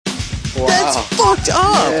Wow. That's fucked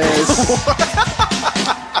up.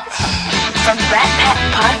 From Rat Pack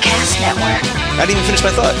Podcast Network. I didn't even finish my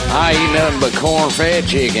thought. I eat nothing but corn-fed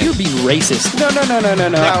chicken. You'd be racist. No. With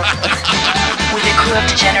a crew of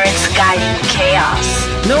degenerates guiding chaos.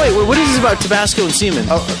 No, wait, what is this about Tabasco and semen?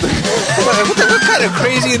 What kind of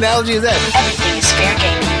crazy analogy is that? Everything is fair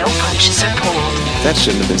game. No punches are pulled. That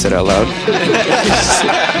shouldn't have been said out loud.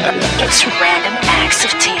 It's random acts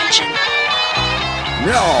of tangent.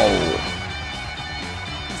 No.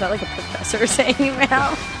 Is that like a professor saying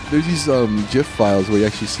now? There's these GIF files where you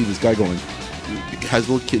actually see this guy going, he has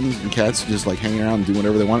little kittens and cats just like hanging around and doing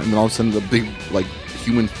whatever they want, and then all of a sudden the big like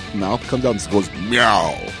human mouth comes out and goes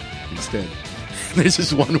meow instead. And there's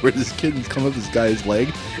this one where this kitten comes up this guy's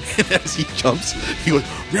leg, and as he jumps, he goes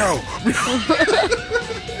meow meow. Pretty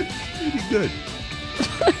good.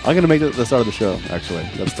 I'm going to make the start of the show, actually,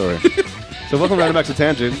 that story. So welcome Random Acts of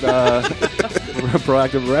Tangent.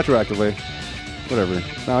 Proactive, retroactively. Whatever.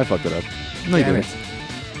 No, I fucked it up. No, you didn't.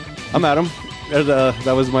 I'm Adam. And,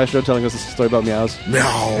 that was Maestro telling us a story about meows.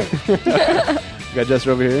 Meow. We got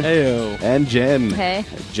Jester over here. Heyo. And Jen. Hey.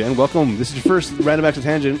 Jen, welcome. This is your first Random Acts of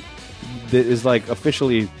Tangent. That is like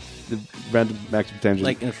officially the Random Acts of Tangent.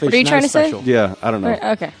 Like an official. What are you trying to say? special. Yeah, I don't know. Right,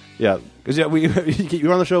 okay. Yeah, because you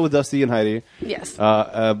were on the show with Dusty and Heidi. Yes.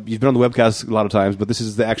 You've been on the webcast a lot of times, but this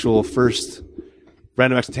is the actual first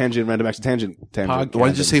Random Acts of Tangent. Podcast. Why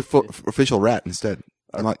did you say official rat instead?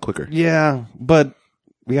 I'm not quicker. Yeah, but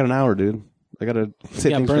we got an hour, dude. I gotta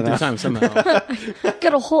say Yeah, things burn for through now. time somehow.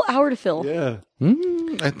 Got a whole hour to fill. Yeah.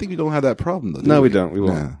 I think we don't have that problem though. No, we don't. We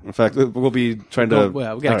won't. Yeah. In fact, we'll be trying to.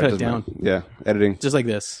 Well, we gotta cut it doesn't down. matter. Yeah, editing. Just like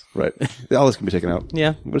this. Right. All this can be taken out.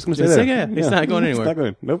 Yeah. We're just gonna stay It's there. like, yeah, it's not going anywhere. It's not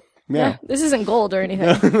going. Nope. Yeah. This isn't gold or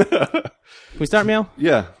anything. Can we start, Meow?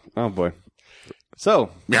 Yeah. Oh boy.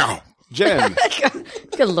 So, Meow. Jen,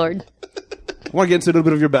 Good lord. I want to get into a little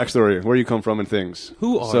bit of your backstory, where you come from, and things.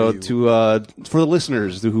 Who are so you? For the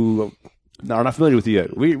listeners who are not familiar with you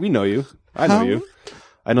yet, we know you. I know you.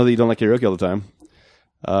 I know that you don't like karaoke all the time.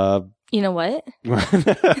 You know what?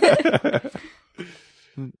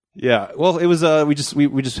 Yeah. Well, it was we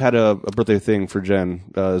just had a birthday thing for Jen.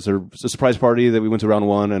 It was a surprise party that we went to round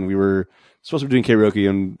one, and we were supposed to be doing karaoke,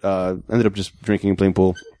 and ended up just drinking and playing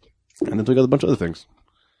pool, and then took out a bunch of other things.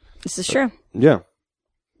 This is true. Yeah.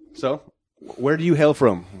 So, where do you hail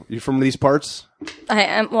from? You from these parts?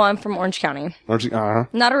 I'm from Orange County. Uh-huh.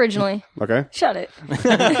 Not originally. Okay. Shut it.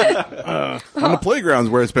 On the playgrounds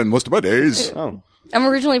where I spend most of my days. Oh. I'm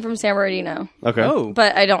originally from San Bernardino, Okay. Oh.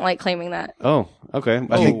 but I don't like claiming that, Oh. Okay.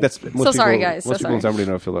 I think that's most people, sorry, guys. Most So people in San sorry.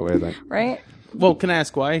 Bernardino feel that way. I think. right? Well, can I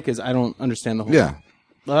ask why? Because I don't understand the whole. Yeah.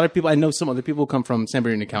 A lot of people, I know some other people come from San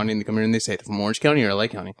Bernardino County and they come here and they say they're from Orange County or LA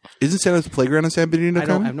County. Isn't Santa's playground in San Bernardino I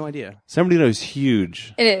County? have no idea. San Bernardino is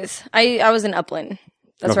huge. It is. I was in Upland.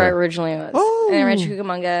 That's where I Okay. originally was. Oh. And I ran to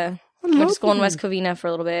Cucamonga. Went to school in West Covina for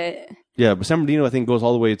a little bit. Yeah, but San Bernardino I think goes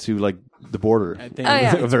all the way to like the border. I think Oh,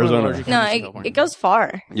 yeah. it's Of one the Arizona. larger No, counties in it California. goes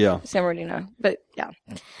far. Yeah. San Bernardino. But yeah.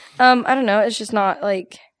 I don't know. It's just not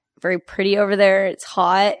like very pretty over there. It's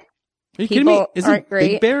hot. Are you kidding me? people Is aren't it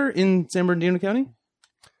great. Big Bear in San Bernardino County?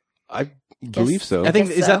 I believe so. I think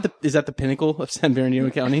guess is so. is that the pinnacle of San Bernardino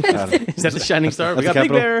County? Is that the shining star? We That's got the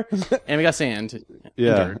Big Bear and we got sand. and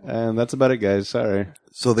Yeah, dirt. and that's about it, guys. Sorry.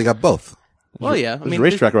 So they got both. Well, yeah. I There's a mean,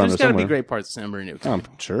 racetrack around there's there got to be somewhere. great parts of San Bernardino County.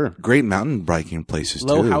 Sure. Great mountain biking places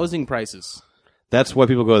Low too. housing prices. That's why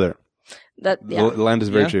people go there. That yeah. The land is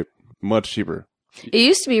very Yeah. cheap. Much cheaper. It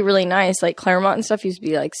used to be really nice. Like Claremont and stuff used to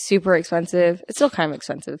be like super expensive. It's still kind of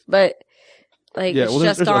expensive, but like Yeah, it's well,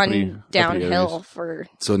 there's just uppity- gone uppity downhill areas. for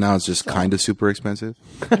So now it's just kind of super expensive.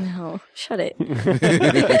 no. Shut it.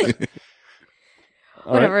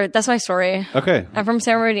 All Whatever. That's my story. right. Okay. I'm from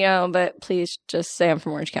San Bernardino, but please just say I'm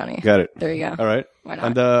from Orange County. Got it. There you go. All right. Why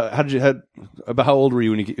not? And how old were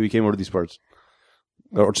you when you came over to these parts?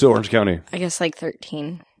 Or to Orange County? I guess like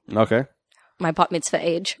 13. Okay. My bat mitzvah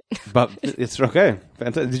age. But it's okay.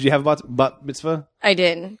 Fantastic. Did you have bat mitzvah? I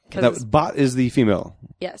did. That, 'Cause bat is the female,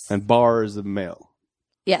 yes. and bar is the male.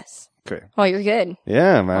 Yes. Okay. Oh, you're good.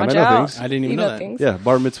 Yeah, man. Watch I know out. things. I didn't even You know that. things. Yeah,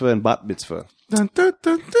 bar mitzvah and bat mitzvah. Dun, dun,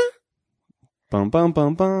 dun, dun. Bum bum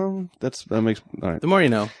bum bum. That makes all right. The more you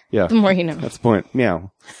know. Yeah, The more you know. that's the point.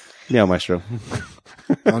 Meow, meow, maestro.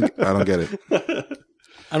 I don't get it.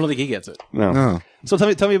 I don't think he gets it. No. No. So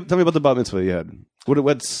tell me about the bat mitzvah you had.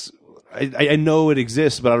 What's I know it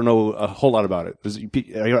exists, but I don't know a whole lot about it.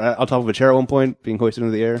 Are you on top of a chair at one point, being hoisted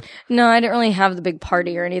into the air? No, I didn't really have the big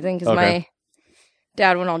party or anything because Okay. my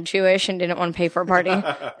dad went all Jewish and didn't want to pay for a party.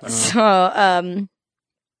 So,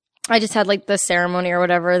 I just had like the ceremony or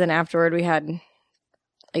whatever. Then afterward, we had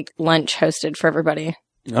like lunch hosted for everybody.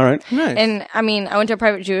 All right. Nice. And I mean, I went to a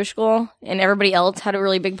private Jewish school, and everybody else had a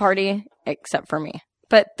really big party except for me.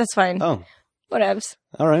 But that's fine. Oh, Whatevs.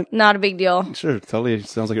 all right. Not a big deal. Sure. Totally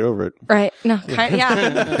sounds like you're over it. Right? No,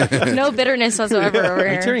 yeah. No bitterness whatsoever over Are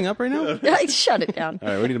you here. tearing up right now? Shut it down. All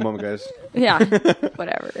right. We need a moment, guys. Yeah.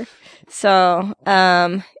 Whatever. So,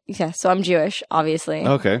 yeah. So I'm Jewish, obviously,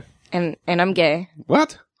 Okay. and I'm gay.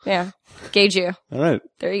 What? Yeah, gay Jew. All right.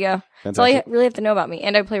 There you go. That's all you Fantastic. really have to know about me.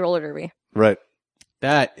 And I play roller derby. Right.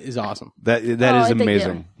 That is awesome. That Oh, is thank you.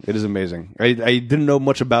 amazing. It is amazing. I didn't know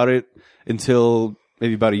much about it until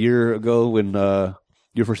maybe about a year ago when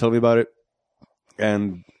you first told me about it,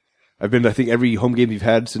 and I've been to, I think, every home game you've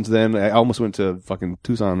had since then. I almost went to fucking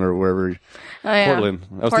Tucson or wherever, Oh, yeah. Portland.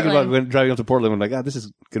 I was thinking about driving up to Portland. I'm like, this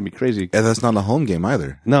is gonna be crazy. And that's not a home game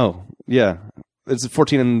either. No, yeah, it's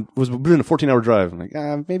 14 and was within a 14-hour drive. I'm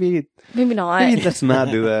like, maybe Maybe not. let's not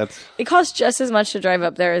do that. It costs just as much to drive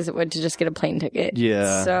up there as it would to just get a plane ticket.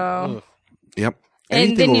 Yeah. So, Yep. and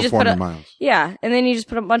Anything then you over just put 400 a miles. yeah, and then you just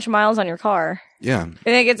put a bunch of miles on your car. Yeah. I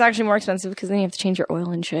think it's actually more expensive because then you have to change your oil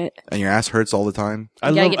and shit. And your ass hurts all the time. I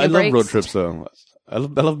You gotta love get I new love road brakes. trips though. I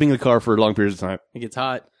love being in the car for long periods of time. It gets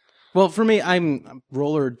hot. Well, for me, I'm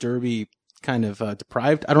roller derby kind of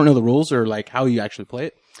deprived. I don't know the rules or like how you actually play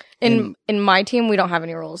it. In my team, we don't have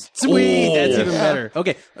any rules. Sweet, that's even better.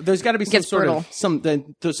 Okay, there's got to be some Gets sort brutal.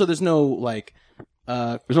 of so there's no like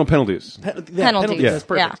There's no penalties. Penalties. That's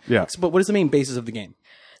perfect. Yeah. But what is the main basis of the game?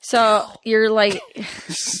 So you're like,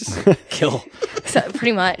 Kill. so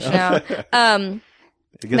pretty much now. It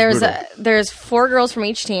gets brutal. There's 4 girls from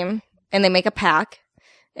each team, and they make a pack.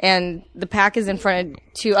 And the pack is in front of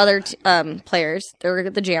 2 other players. They're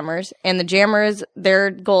the jammers, and the jammers, their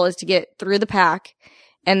goal is to get through the pack,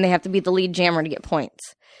 and they have to beat the lead jammer to get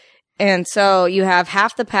points. And so you have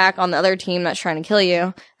half the pack on the other team that's trying to kill you,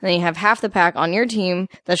 and then you have half the pack on your team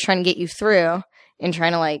that's trying to get you through and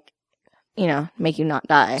trying to make you not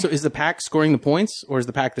die. So is the pack scoring the points or is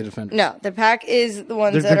the pack the defender? No, the pack is the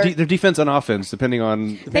ones that are. Their defense and offense, depending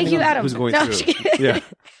on Thank you, Adam. who's going No, through. I'm just kidding. Yeah,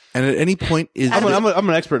 And at any point is I'm an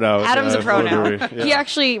expert now. Adam's a pro now. Yeah. He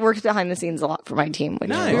actually works behind the snes a lot for my team, which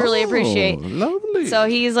Nice. we really appreciate. Oh, lovely. So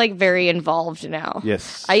he's like very involved now.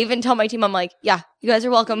 Yes. I even tell my team, I'm like, yeah, you guys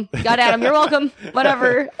are welcome. You got Adam, you're welcome.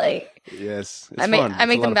 Whatever. Like, Yes. It's I make fun. I It's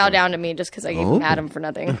make a lot them of bow fun. down to me just because I gave Oh. them Adam for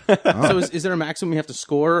nothing. So is there a maximum you have to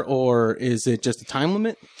score or is it just a time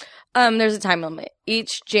limit? There's a time limit.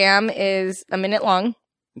 Each jam is a minute long.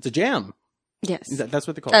 It's a jam. Yes, That's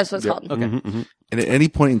what they call that's it. what it's called. Okay. Mm-hmm. And at any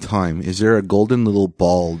point in time, is there a golden little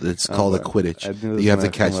ball that's called a Quidditch I knew that this you have was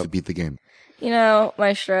to gonna catch come to up. beat the game? You know,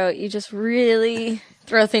 Maestro, you just really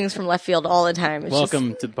throw things from left field all the time. It's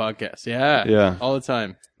Welcome to the podcast. Yeah. Yeah. All the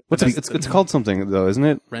time. What's it's called something though, isn't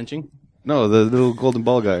it? Wrenching? No, the little golden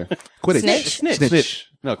ball guy. Quidditch. Snitch? Snitch.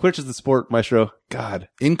 No, Quidditch is the sport, Maestro. God.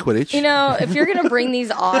 In Quidditch. You know, if you're gonna bring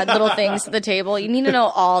these odd little things to the table, you need to know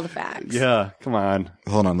all the facts. Yeah. Come on.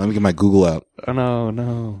 Hold on, let me get my Google out. Oh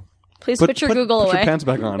no. Please put your Google put away. your pants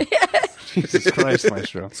back on. Jesus Christ,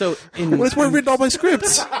 Maestro. So in That's where I've written all my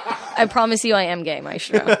scripts. I promise you, I am gay,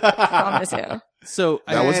 Maestro. promise you. so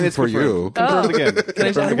That wasn't it's for confirmed. you.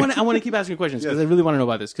 Confirmed again. I want to keep asking questions because I really want to know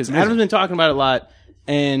about this because Adam's been talking about it a lot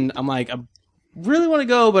and I'm like, I really want to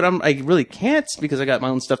go, but I really can't because I got my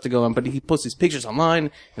own stuff to go on. But he posts these pictures online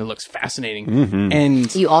and it looks fascinating. Mm-hmm.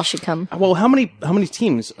 And You all should come. well, how many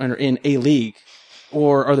teams are in a league,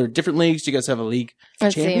 or are there different leagues? Do you guys have a league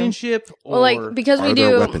Let's see. championship? Or Well, like because we Are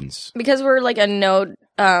there do weapons? because we're like a no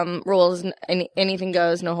rules, anything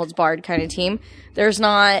goes, no holds barred kind of team. There's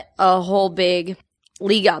not a whole big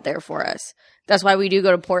league out there for us. That's why we do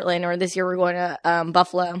go to Portland, or this year we're going to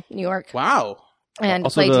Buffalo, New York, wow. and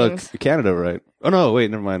Also, play the teams. Canada, right? Oh no, wait,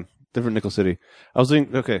 never mind. Different Nickel City. I was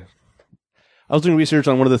doing research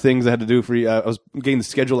on one of the things I had to do for. I was getting the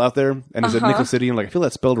schedule out there, and it's at Nickel City. And I'm like, I feel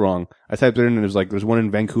that's spelled wrong. I typed it in, and it was like, there's one in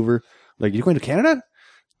Vancouver. Like, you're going to Canada?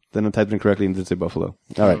 Then I typed it in correctly and did say Buffalo.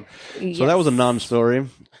 All right. So that was a non-story.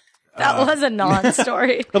 That was a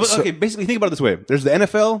non-story. No, but okay, basically think about it this way. There's the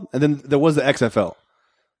NFL, and then there was the XFL.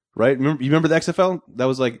 Right? You remember the XFL? That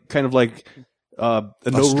was like kind of like a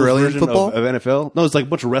Australian version football? of NFL. No, it's like a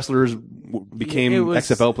bunch of wrestlers became It was-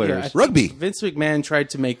 XFL yeah, players. I think Rugby. Vince McMahon tried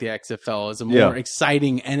to make the XFL as a more Yeah.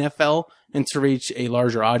 exciting NFL and to reach a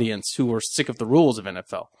larger audience who were sick of the rules of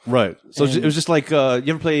NFL. Right. So it was just like you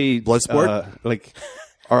ever play Bloodsport?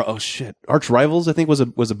 Arch Rivals, I think was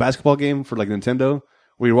a basketball game for like Nintendo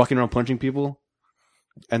where you're walking around punching people.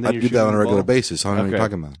 And then I you're do that on a shooting the regular ball. basis. I don't know what you're Okay.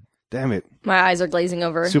 talking about. Damn it. My eyes are glazing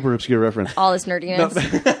over. Super obscure reference. All this nerdiness.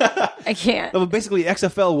 I can't. No, but basically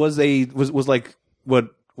XFL was like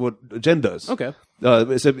what Jen does. Okay.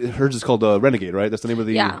 Hers is called Renegade, right? That's the name of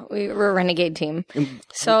the. Yeah, we're a renegade team.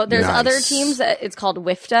 So there's other teams that it's called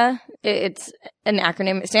WIFTA. It's an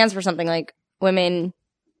acronym. It stands for something like Women.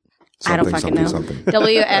 I don't fucking know.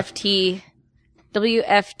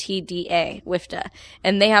 WFTDA, WIFTA.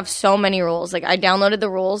 And they have so many rules. Like, I downloaded the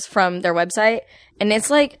rules from their website, and it's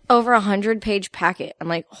like over 100-page packet. I'm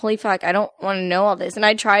like, holy fuck, I don't want to know all this. And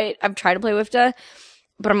I've tried to play WIFTA,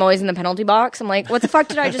 but I'm always in the penalty box. I'm like, what the fuck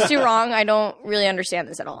did I just do wrong? I don't really understand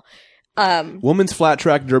this at all. Women's Flat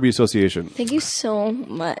Track Derby Association. Thank you so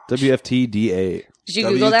much. WFTDA. Did you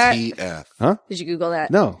Google that? WTF. Huh? Did you Google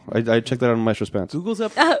that? No, I checked that out on Maestro Spence. Google's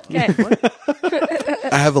up. Oh, okay.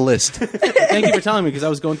 I have a list. Thank you for telling me because I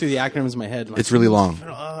was going through the acronyms in my head. Like, It's really long.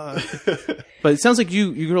 but it sounds like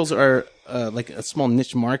you girls are like a small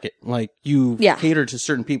niche market. Like you cater to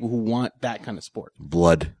certain people who want that kind of sport.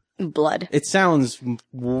 Blood. It sounds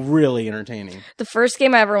really entertaining. The first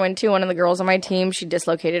game I ever went to, one of the girls on my team, she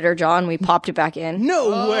dislocated her jaw and we popped it back in.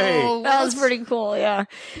 No way. That was pretty cool, yeah.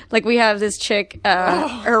 Like, we have this chick,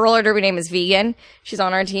 her roller derby name is Vegan. She's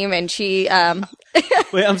on our team, and she,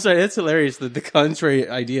 Wait, I'm sorry. That's hilarious. The contrary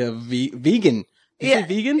idea of vegan. Did you say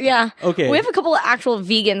vegan? Yeah. Okay. We have a couple of actual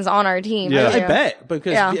vegans on our team. Yeah. I bet.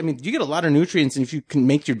 Because, Yeah. I mean, you get a lot of nutrients, and if you can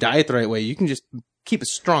make your diet the right way, you can just keep a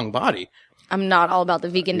strong body. I'm not all about the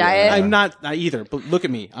vegan diet. I'm not either, but look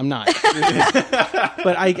at me. I'm not.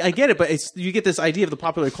 But I get it. But you get this idea of the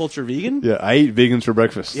popular culture vegan. Yeah, I eat vegans for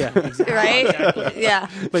breakfast. Yeah, exactly. Right? Yeah.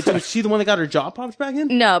 But was she the one that got her jaw popped back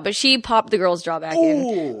in? No, but she popped the girl's jaw back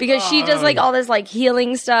in. Because she does, like, all this, like,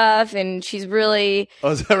 healing stuff, and she's really, Oh,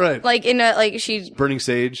 is that right? like, she's, Burning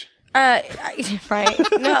sage. right?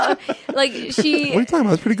 No. Like, What are you talking about?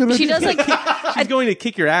 That's pretty good. she does, like, She's going to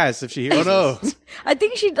kick your ass if she hears. Oh, no. I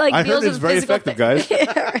think she, like, I deals heard it's with very physical effective,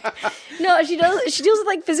 guys. No, she deals with,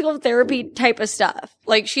 like, physical therapy type of stuff.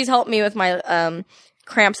 Like, she's helped me with my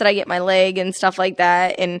cramps that I get in my leg and stuff like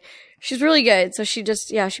that, and she's really good. So she just,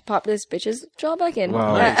 she popped this bitch's jaw back in.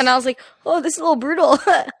 Wow. And I was like, oh, this is a little brutal.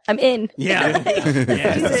 I'm in. Yeah,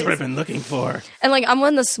 that's what I've been looking for. And, like, I'm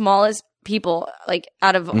one of the smallest people, like,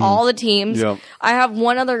 out of all the teams. Yep. I have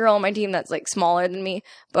one other girl on my team that's, like, smaller than me,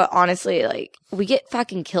 but honestly, like, we get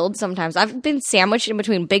fucking killed sometimes. I've been sandwiched in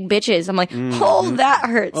between big bitches. I'm like, oh, that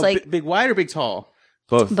hurts. Oh, like, big wide or big tall?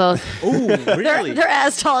 Both. both. Oh, really? They're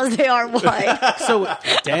as tall as they are wide. So,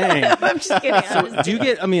 dang. I'm just kidding. I'm just- Do you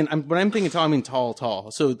get? I mean, when I'm thinking tall, I mean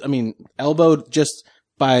tall. So, I mean, elbowed just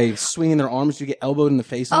by swinging their arms. Do you get elbowed in the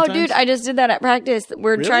face? Oh, Sometimes? dude, I just did that at practice.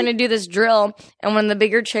 We're Really? trying to do this drill, and one of the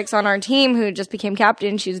bigger chicks on our team who just became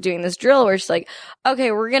captain, she was doing this drill where she's like,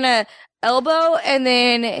 okay, we're gonna elbow and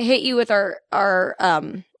then hit you with our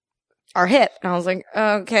hip. And I was like,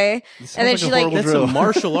 okay. And then like a she, like, horrible That's drill. some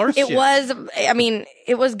martial arts. it shit. was, I mean,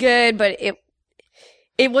 it was good, but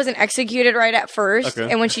it wasn't executed right at first.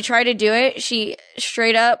 Okay. And when she tried to do it, she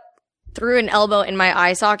straight up threw an elbow in my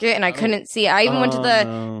eye socket, and I couldn't see. I even went to the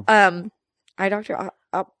no. eye doctor,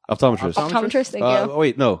 Optometrist. optometrist. Thank you. Oh,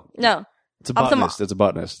 wait, no. No. It's a Ophthalmo- botanist. It's a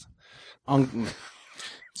botanist.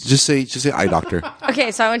 Just say eye doctor.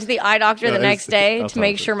 Okay, so I went to the eye doctor the it's- next day I'll to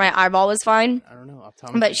make tell sure my eyeball was fine. I don't know.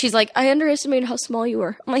 Optometrist. But she's like, I underestimated how small you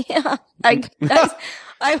were. I'm like, yeah,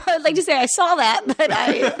 I would like to say I saw that, but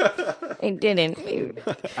I didn't.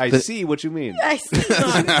 I see what you mean.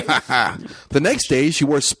 The next day, she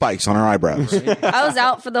wore spikes on her eyebrows. I was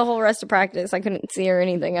out for the whole rest of practice. I couldn't see or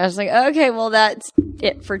anything. I was like, okay, well, that's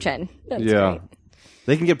it for Chen. That's Yeah. great.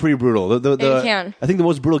 They can get pretty brutal. The They can. I think the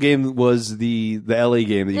most brutal game was the LA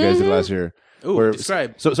game that you guys did last year. Ooh,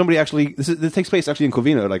 describe. So somebody actually this takes place actually in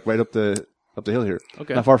Covina, like right up the hill here.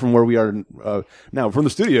 Okay. Not far from where we are now, from the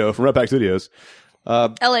studio, from Red Pack Studios. LA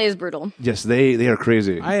is brutal. Yes, they are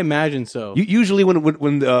crazy. I imagine so. Usually when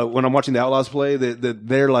I'm watching the Outlaws play, they're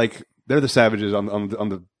the savages on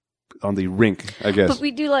the rink, I guess. But we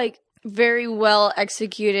do like very well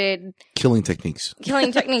executed Killing techniques.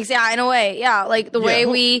 killing techniques. Yeah, in a way. Yeah, like the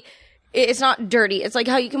way it's not dirty. It's like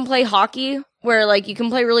how you can play hockey where like you can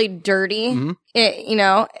play really dirty,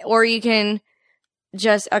 or you can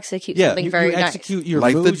just execute something you very execute your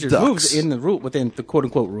Like the moves, Ducks. in the within the quote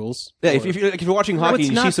unquote rules. Yeah, if you're watching hockey What's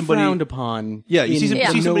and you not see somebody frowned upon. Yeah, you see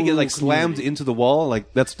in somebody get no like slammed community. into the wall,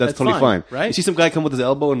 like that's totally fine, fine, right? You see some guy come with his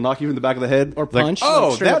elbow and knock you in the back of the head, or like, punch. oh,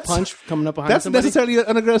 like straight up that's punch coming up behind that's somebody. necessarily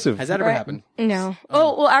unaggressive. Has that ever happened? No.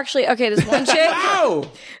 Oh, well, actually, okay, this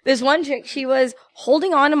one chick, she was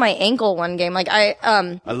holding on to my ankle one game. Like, I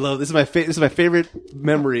love this. Is my favorite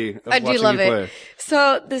memory. Of I do watching love you it. play.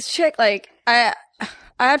 So this chick, like, I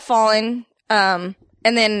had fallen, and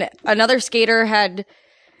then another skater had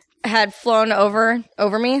flown over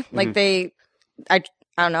me. Like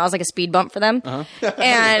I I don't know, I was like a speed bump for them.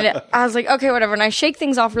 And I was like, okay, whatever. And I shake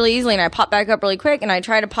things off really easily and I pop back up really quick and I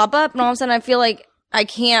try to pop up and all of a sudden I feel like I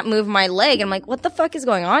can't move my leg. And I'm like, what the fuck is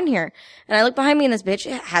going on here? And I look behind me and this bitch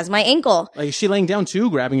has my ankle. Like, is she laying down too,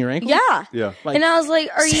 grabbing your ankle? Yeah. Yeah. Like- And I was like,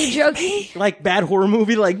 are you joking? Like bad horror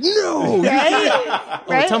movie, like, no! Right?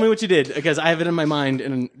 Oh, tell me what you did, because I have it in my mind,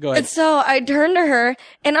 and go ahead. And so I turned to her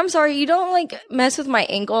and I'm sorry, you don't like mess with my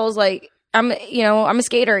ankles. Like I'm a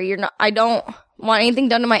skater. I don't want anything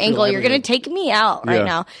done to my ankle. You're going to take me out right Yeah.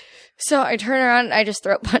 now. So I turn around and I just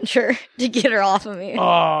throat punch her to get her off of me. Oh,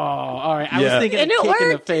 all right. I Yeah. was thinking And a it kick in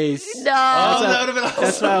the worked. face. No.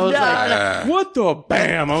 That's why I was like, what the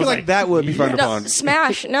bam? I I was feel like that would be frowned No, upon.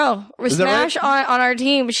 Smash. No. that Smash on our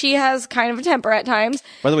team. She has kind of a temper at times.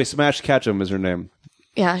 By the way, Smash Ketchum is her name.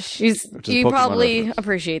 Yeah, is you Pokemon probably reference.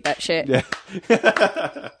 appreciate that shit. Yeah.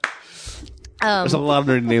 There's a lot of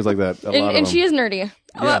nerdy names like that. A lot of And them. she is nerdy.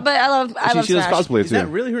 But I love She does Smash. cosplay Is too. that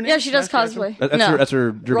really her name? Yeah, she does Smash Ketchum? cosplay. That's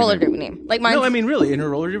her derby roller name. derby name. Like mine. No, I mean, really, in her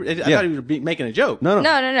roller derby? I Yeah. thought you were making a joke. No.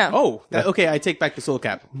 No. Oh, okay, I take back the soul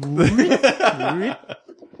cap.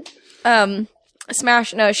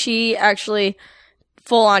 Smash. No, she actually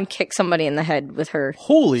full on kicked somebody in the head with her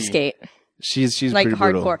Holy. skate. She's Like pretty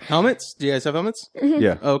brutal. hardcore. Helmets? Do you guys have helmets?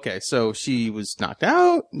 Yeah. Okay, so she was knocked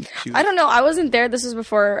out. She was, I don't know. I wasn't there. This was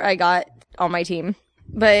before I got on my team.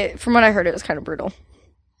 But from what I heard, it was kind of brutal.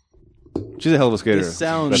 She's a hell of a skater. This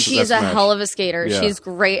sounds- That's- She's that's a Smash. hell of a skater. Yeah. She's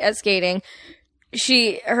great at skating.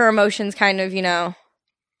 Her emotions kind of, can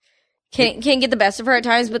get the best of her at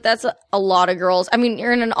times, but that's a lot of girls. I mean,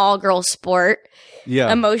 you're in an all-girl sport.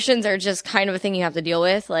 Yeah. Emotions are just kind of a thing you have to deal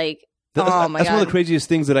with. Like, oh my That's God. one of the craziest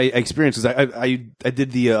things that I experienced. Because I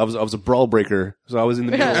did the I was a brawl breaker, so I was in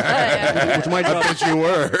the middle. Which my job is you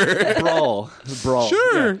were. brawl.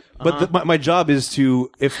 Sure, but my job is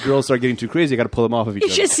to, if girls start getting too crazy, I got to pull them off of each You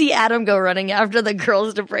other. should see Adam go running after the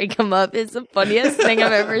girls to break him up. It's the funniest thing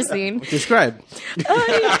I've ever seen. Describe.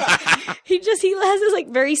 He has this like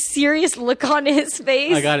very serious look on his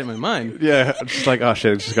face. I got it in my mind. Yeah, it's just like, oh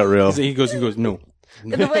shit, it just got real. He goes, no.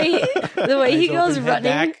 The way he goes Open, head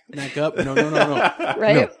running, neck up. No.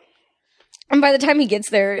 right? And by the time he gets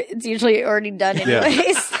there, it's usually already done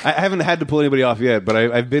anyways. I haven't had to pull anybody off yet, but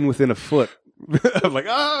I've been within a foot. I'm like,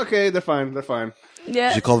 oh, okay, they're fine. Yeah.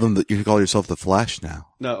 You should call yourself the Flash now.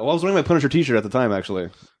 No, well, I was wearing my Punisher t-shirt at the time, actually.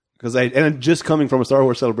 Because just coming from a Star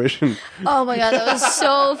Wars celebration. Oh my God, that was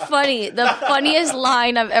so funny. The funniest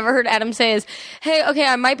line I've ever heard Adam say is, "Hey, okay,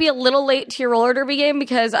 I might be a little late to your roller derby game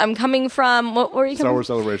because I'm coming from what were you Star coming? Wars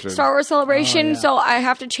Celebration. Star Wars Celebration. So I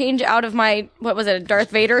have to change out of my what was it, a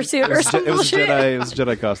Darth Vader suit or some It was a bullshit. Jedi. It was a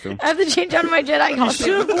Jedi costume. I have to change out of my Jedi Should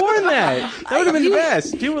costume. have worn that. That would have been the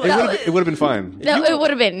best. People were like, It would have been fine. No, it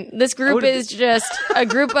would have been. This group is just a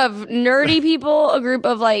group of nerdy people, a group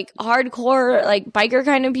of like hardcore, like biker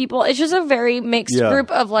kind of people. It's just a very mixed Yeah.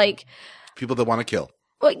 group of like, People that want to kill.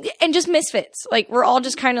 and just misfits. Like we're all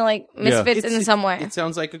just kind of like misfits in some way. It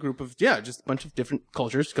sounds like a group of, just a bunch of different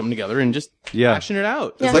cultures coming together and just Yeah. hashing it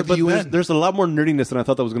out. Yeah. Like the But UN. there's a lot more nerdiness than I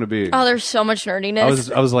thought that was going to be. Oh, there's so much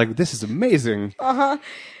nerdiness. I was like, this is amazing.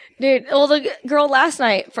 Dude, well, the girl last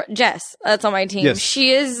night, Jess, that's on my team. Yes.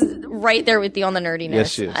 She is right there with you on the nerdiness.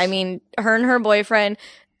 Yes, she is. I mean, her and her boyfriend,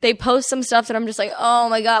 they post some stuff that I'm just like, oh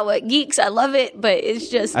my God, what geeks. I love it. But it's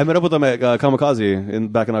just, I met up with them at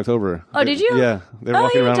Kamikaze back in October. Oh, did you? Yeah. They were Oh,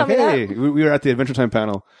 walking you around didn't like, tell me hey. We were at the Adventure Time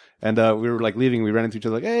panel, and we were like leaving. We ran into each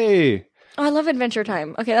other like, hey. oh, I love Adventure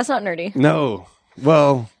Time. Okay, that's not nerdy. No.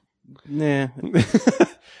 Well, Nah.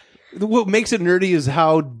 what makes it nerdy is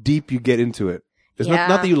how deep you get into it. It's Yeah.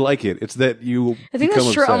 not that you like it. It's that you I think become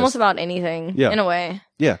that's true obsessed. almost about anything Yeah. in a way.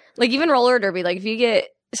 Yeah. Like even roller derby, like if you get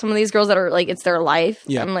some of these girls that are like, it's their life.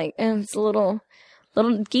 Yeah. I'm like, it's a little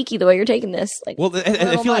geeky the way you're taking this. Like, Well, and I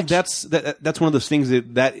little feel like much. that's one of those things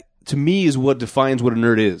that to me is what defines what a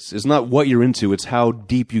nerd is. It's not what you're into; it's how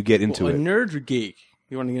deep you get into A it. nerd or geek?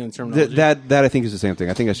 You want to get into terminology? That I think is the same thing.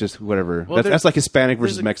 I think that's just whatever. Well, That's like Hispanic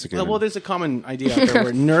There's versus a- Mexican. Well, there's a common idea out there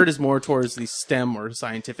where nerd is more towards the STEM or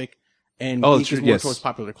scientific, and Oh, geek true, is more yes. towards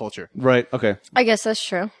popular culture. right? Okay. I guess that's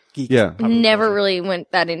true. Geek. Yeah. popular Never culture. really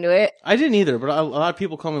went that into it. I didn't either, but a lot of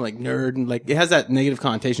people call me like nerd, and like it has that negative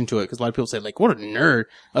connotation to it because a lot of people say like, "What a nerd,"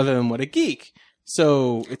 other than what a geek.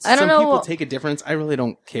 So it's I don't some know. people take a difference. I really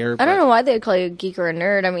don't care. I don't know why they would call you a geek or a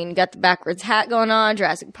nerd. I mean, you got the backwards hat going on,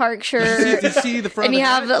 Jurassic Park shirt, You see the front and of you the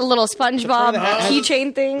have hat? a little SpongeBob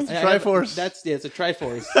keychain thing. Triforce. It's a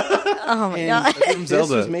Triforce. Oh my And God. this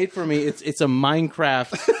was made for me. It's a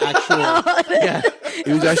Minecraft actual. Yeah. It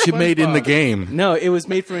was actually made in the game. No, it was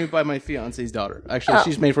made for me by my fiance's daughter. Actually,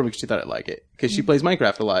 she's made for me because she thought I'd like it. Because she plays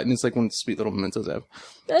Minecraft a lot, and it's like one of the sweet little mementos I have.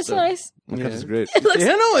 That's nice. That's great.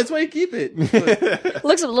 Yeah, no, it's why you keep it. It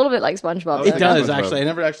looks a little bit like SpongeBob. It though. does, SpongeBob. actually. I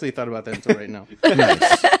never actually thought about that until right now.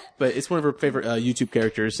 But it's one of her favorite YouTube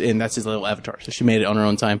characters, and that's his little avatar. So she made it on her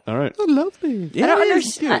own time. All right. Lovely. Yeah,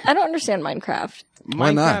 I don't understand Minecraft.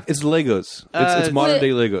 Why not? It's Legos. It's modern day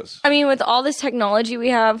Legos. I mean, with all this technology we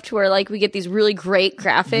have to where like we get these really great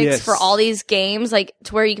graphics Yes. for all these games, like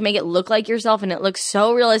to where you can make it look like yourself and it looks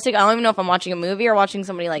so realistic. I don't even know if I'm watching a movie or watching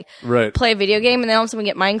somebody like Right. play a video game, and then all of a sudden we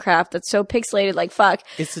get Minecraft that's so pixelated, like fuck.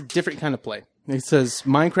 It's a different kind of play. It says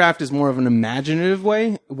Minecraft is more of an imaginative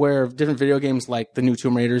way, where different video games like the new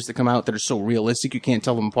Tomb Raiders that come out that are so realistic you can't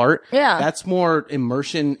tell them apart. Yeah. That's more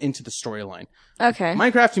immersion into the storyline. Okay.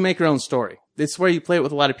 Minecraft, you make your own story. It's where you play it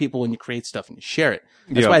with a lot of people and you create stuff and you share it.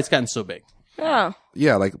 That's Yeah. why it's gotten so big. Oh.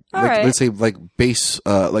 Yeah, like right. let's say like base,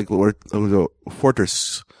 like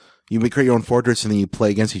fortress. You may create your own fortress and then you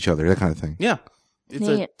play against each other. That kind of thing. Yeah. It's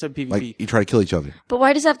Neat. a PvP. Like you try to kill each other But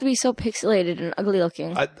why does it have to be so pixelated and ugly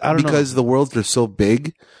looking? I don't know. because the worlds are so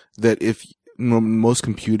big that if most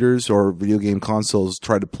computers or video game consoles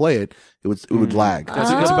try to play it, it would lag. It's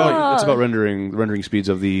about rendering speeds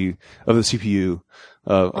of the CPU.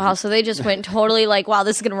 Wow, so they just went totally like, wow,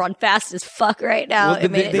 this is gonna run fast as fuck right now. Well,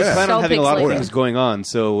 It made they it plan so on having a lot of pixelated. things going on,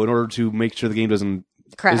 so in order to make sure the game isn't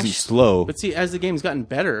Crash. slow, But see, as the game's gotten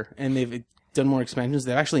better and they've done more expansions,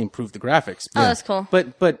 they've actually improved the graphics. Oh, that's cool.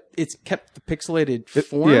 But it's kept the pixelated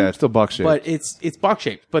form. yeah, it's still box shaped. But it's box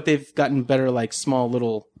shaped. But they've gotten better, like small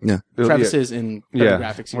little Yeah. crevices and better yeah,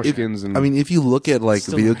 graphics. more Yeah. skins. And I mean, if you look at like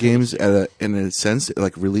Still video not games in a sense,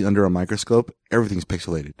 like really under a microscope, everything's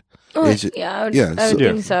pixelated. Oh, It's just- yeah, I would, yeah, I would so-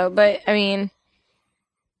 think so. But I mean,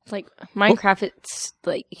 like Minecraft, it's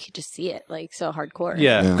like you could just see it, like so hardcore.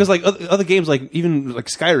 yeah, because like other games, like even like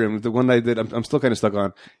Skyrim, the one that I'm still kind of stuck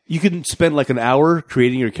on. You can spend like an hour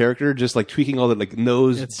creating your character, just like tweaking all the like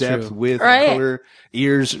nose That's depth, true. width, Right. color,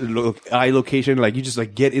 ears, eye location. Like you just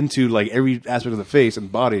like get into like every aspect of the face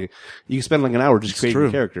and body. You can spend like an hour just creating true.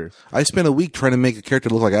 a character. I spent a week trying to make a character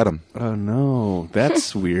look like Adam. Oh no,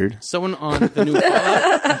 that's weird. Someone on the new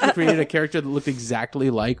Fallout created a character that looked exactly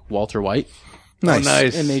like Walter White, Nice.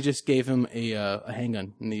 Nice. and they just gave him a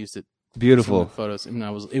handgun and they used it. in Beautiful. the photos, and it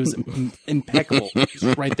was impeccable,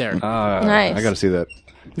 just right there. Nice. I got to see that.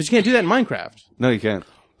 But you can't do that in Minecraft. No, you can't.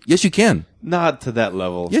 Yes, you can. Not to that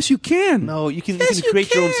level. Yes, you can. No, you can, Yes, you you can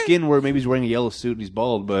create your own can. skin where maybe he's wearing a yellow suit and he's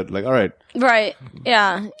bald, but like, all right. Right.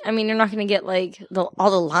 Yeah. I mean, you're not going to get like all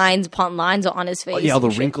the lines upon lines on his face. Yeah, all the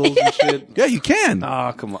and shit. wrinkles and shit. Yeah, you can.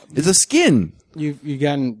 Ah, come on. It's a skin. You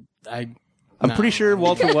gotten I'm pretty sure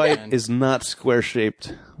Walter White man. is not square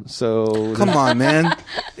shaped. So Come on, man.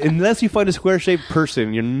 unless you find a square shaped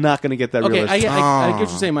person, you're not going to get that Okay, realistic. I get what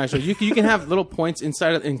you're saying, Maestro. You can have little points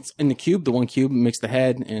inside of, in the cube. The one cube makes the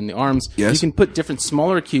head and the arms. Yes. You can put different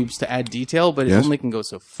smaller cubes to add detail, but it Yes. only can go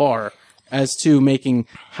so far as to making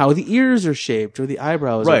how the ears are shaped or the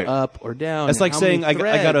eyebrows Right. are up or down. It's and like how saying many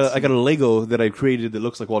I got threads. a Lego that I created that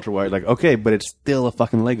looks like Walter White. Like, okay, but it's still a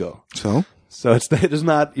fucking Lego. So It is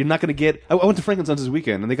not. You're not going to get. I went to Frankenstein's this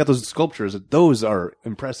weekend, and they got those sculptures. Those are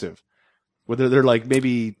impressive. Whether they're like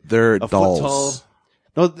maybe They're a foot dolls. tall.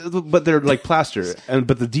 No, but they're like plaster,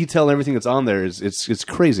 but the detail and everything that's on there is it's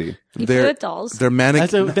crazy. You they're play with dolls. they're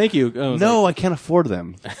That's mannequin. a, thank you. Oh, No, I can't afford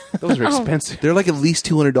them. Those are expensive. They're like at least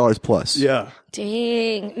 $200 plus. Yeah.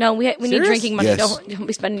 Dang. No, we need Serious? drinking money. Yes. Don't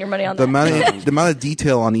be spending your money on The that. amount of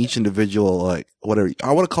detail on each individual, like whatever.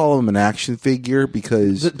 I want to call them an action figure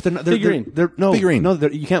because But they're, not- they're, Figurine. They're, no, Figurine. No,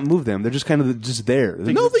 you can't move them. They're just kind of just there. no,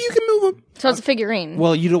 that you can move them. So it's a figurine.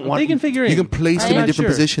 Well, you don't want. They can figure in. You can place them I'm in not different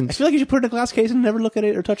sure. I positions. feel like you should put it in a glass case and never look at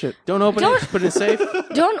it or touch it. Don't open it. Put it in safe.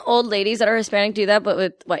 Don't old ladies that are Hispanic do that, but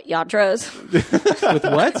with what, Yadros? With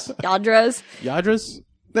what? Yadros? Yadras?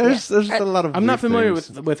 There's a lot of. I'm not weird familiar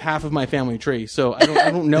things. with half of my family tree, so I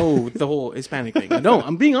don't know the whole Hispanic thing. I don't.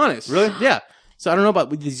 I'm being honest. Really? Yeah. So I don't know about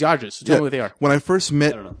these Yadras. So tell me what they are. When I first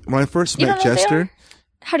met You don't know what they Jester, are?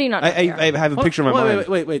 How do you not know? what they are? I have a picture in my mind.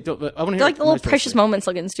 Wait. Don't, I want to hear They're like the little Maestro's precious thing. moments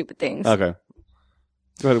looking stupid things. Okay.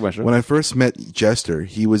 Go ahead, Maestro. when I first met Jester,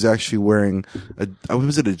 he was actually wearing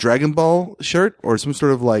was it a Dragon Ball shirt or some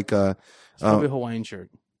sort of like Probably a Hawaiian shirt.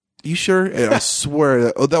 you sure? And I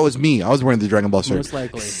swear that was me. I was wearing the Dragon Ball shirt Most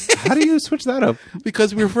likely. How do you switch that up?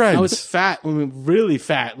 because we were friends. I was fat when we were really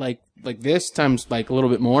fat, like this times like a little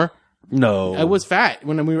bit more. No, I was fat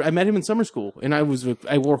when I met him in summer school, and I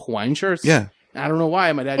wore Hawaiian shirts. Yeah. I don't know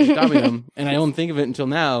why my dad just got me them, and I don't think of it until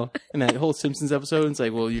now. And that whole Simpsons episode, it's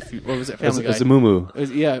like, well, what was it? Family Guy. It's a moo.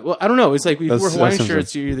 Yeah, well, I don't know. It's like if you That's- wear Hawaiian that's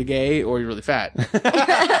shirts, you're either gay or you're really fat.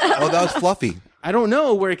 Oh, that was Fluffy. I don't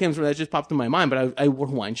know where it came from. That just popped in my mind. But I wore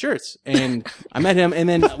Hawaiian shirts, and I met him, and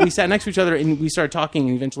then we sat next to each other, and we started talking,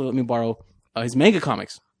 and eventually let me borrow his manga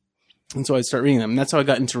comics. And so I started reading them, and that's how I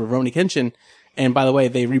got into Rurouni Kenshin. And by the way,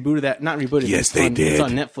 they rebooted that. Not rebooted. Yes, they did. It's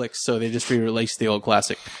on Netflix, so they just re-released the old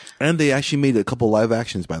classic. And they actually made a couple live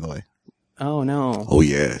actions, by the way. Oh no. Oh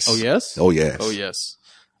yes. Oh yes. Oh yes. Oh yes.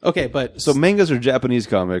 Okay, but So mangas are Japanese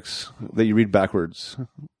comics that you read backwards.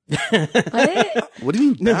 What do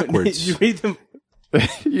you mean backwards? you read them.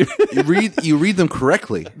 you read them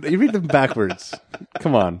correctly. You read them backwards.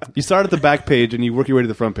 Come on. You start at the back page and you work your way to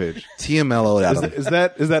the front page. TMLO Adam. Is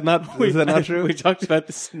that not true? We talked about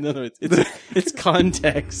this. In other words, it's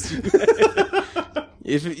context.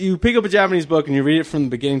 If you pick up a Japanese book and you read it from the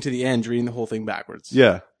beginning to the end, you're reading the whole thing backwards.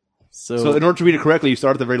 Yeah. So in order to read it correctly, you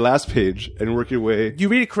start at the very last page and work your way. you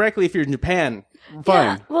read it correctly if you're in Japan. Fine.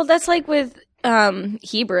 Yeah. Well, that's like with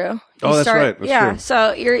Hebrew. Oh, that's right. That's yeah. true.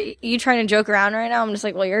 So you trying to joke around right now? I'm just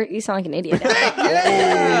like, well, you sound like an idiot.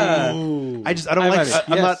 I don't like.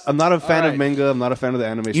 Yes. I'm not a fan All of right. manga. I'm not a fan of the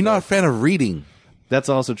anime. You're not a stuff. fan of reading. That's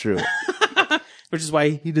also true. Which is why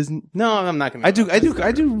he doesn't. No, I'm not going to.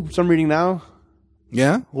 I do some reading now.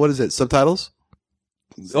 Yeah? What is it? Subtitles?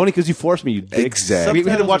 Only because you forced me. You dick. Exactly. We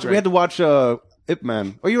had to watch. Subtitles are We had to watch Ip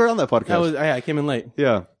Man. Oh, you were on that podcast. I came in late.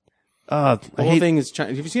 Yeah. The whole thing is China.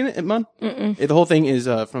 Have you seen it, Ip Man? The whole thing is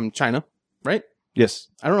from China, right? Yes.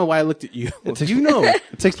 I don't know why I looked at you. You know.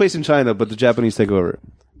 It takes place in China, but the Japanese take over.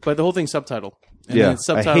 But the whole thing's subtitled. And Yeah, then it's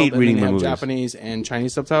subtitled, I hate and reading then the they have movies. Japanese and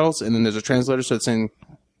Chinese subtitles, and then there's a translator, so it's saying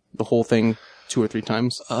the whole thing 2 or 3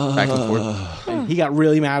 times back and forth. And he got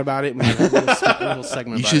really mad about it. We had a little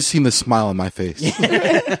segment You about should it. have seen the smile on my face. You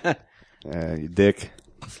dick.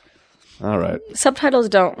 All right. Subtitles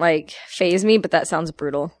don't phase me, but that sounds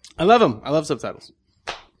brutal. I love them. I love subtitles.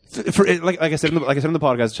 Like I said in the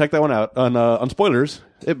podcast, check that one out on spoilers.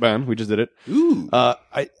 Ip Man, we just did it. Ooh.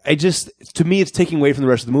 I just, to me, it's taking away from the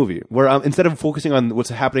rest of the movie. Where instead of focusing on what's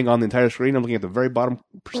happening on the entire screen, I'm looking at the very bottom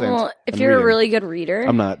percent. Well, if and you're a reading. really good reader,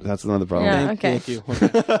 I'm not. That's another problem. Yeah. Okay. Thank you.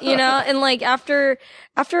 Okay. and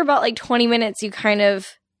after about 20 minutes, you kind of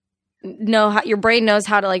know how your brain knows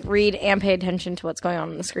how to read and pay attention to what's going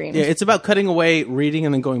on the screen. Yeah, it's about cutting away, reading,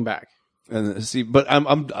 and then going back. And see, but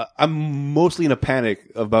I'm mostly in a panic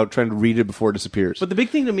about trying to read it before it disappears. But the big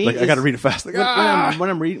thing to me is I got to read it fast. when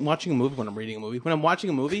I'm watching a movie, when I'm watching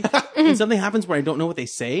a movie, and something happens where I don't know what they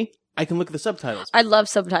say, I can look at the subtitles. I love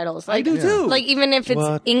subtitles. I do too. Even if it's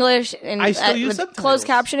What? English and I still use with subtitles. closed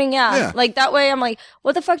captioning, yeah. Yeah. That way I'm like,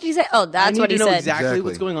 what the fuck did he say? Oh, I that's need what to he know said. exactly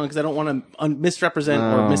what's going on because I don't want to misrepresent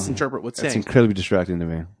or misinterpret what's That's saying. incredibly distracting to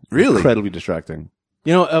me. Really? Incredibly distracting.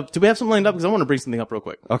 You know, do we have something lined up? Because I want to bring something up real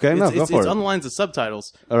quick. Okay, no, go for it's it. on the lines of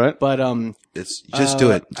subtitles. All right. But It's just do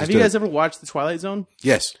it. Just have do you guys it. ever watched The Twilight Zone?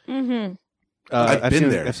 Yes. I've been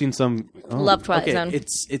there. I've seen some. Love Twilight Okay, Zone.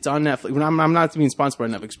 it's on Netflix. When I'm not being sponsored by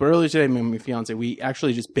Netflix, but earlier today, me and my fiance, we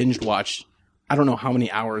actually just binged watched. I don't know how many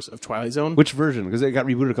hours of Twilight Zone. Which version? Because it got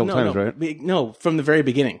rebooted a couple times, right? No, from the very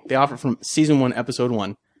beginning. They offered from season 1, episode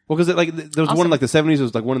 1. Well, because there was one in the 70s, there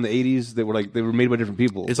was one in the 80s that were they were made by different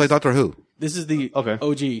people. It's like Doctor Who. This is the Okay.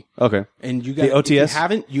 OG. Okay. And you guys, The if you OTS?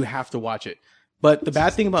 haven't, you have to watch it. But the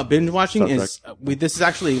bad thing about binge watching Star is, this is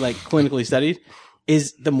actually clinically studied,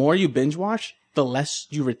 is the more you binge watch, the less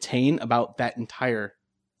you retain about that entire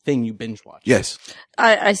thing you binge watch. Yes.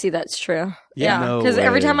 I see that's true. Yeah, Yeah, no because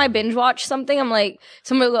every way. time I binge watch something, I'm like,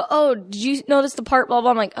 somebody will go, "Oh, did you notice the part?" Blah blah.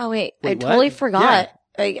 I'm like, "Oh wait, I Wait, what? totally forgot."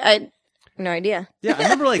 I no idea. Yeah, I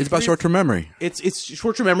remember It's about short-term memory. It's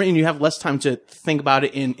short-term memory, and you have less time to think about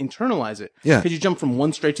it and internalize it. Yeah. because you jump from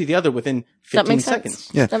one straight to the other within That 15 makes seconds.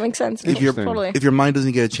 sense. Yeah. That makes sense. If you're- totally. If your mind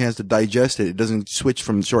doesn't get a chance to digest it, it doesn't switch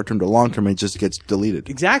from short-term to long-term. It just gets deleted.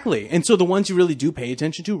 Exactly. And so the ones you really do pay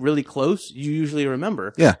attention to, really close, you usually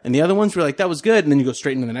remember. Yeah. And the other ones were like, that was good, and then you go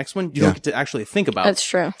straight into the next one. You Yeah. don't get to actually think about. That's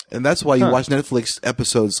true. And that's why you watch Netflix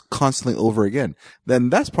episodes constantly over again. Then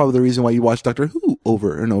that's probably the reason why you watch Doctor Who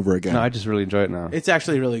over and over again. No, I just really enjoy it now. It's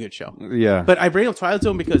actually a really good show. Yeah. But I bring up Twilight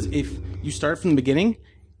Zone because if you start from the beginning,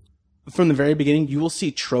 from the very beginning, you will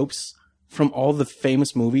see tropes from all the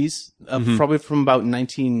famous movies, probably from about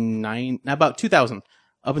 2000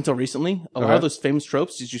 up until recently. A lot of those famous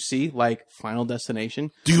tropes did you see, like Final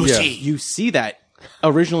Destination. Do you see? You see that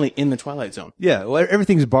originally in the Twilight Zone. yeah, well,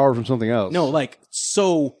 everything's borrowed from something else. No, like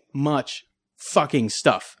so much fucking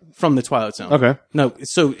stuff from the Twilight Zone. Okay. No,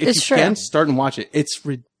 so if It's you true. can start and watch it, it's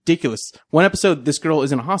ridiculous. One episode, this girl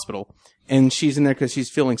is in a hospital and she's in there because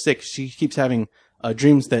she's feeling sick. She keeps having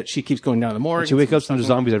dreams that she keeps going down to the morgue. She wakes up and there's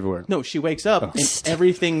zombies everywhere. No, she wakes up and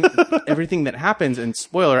everything that happens, and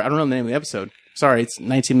spoiler, I don't know the name of the episode. Sorry, it's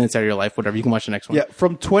 19 minutes out of your life, whatever. You can watch the next one. Yeah,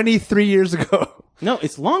 from 23 years ago. No,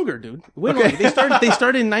 it's longer, dude. Wait, no, they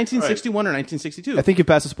started in 1961 or 1962. I think you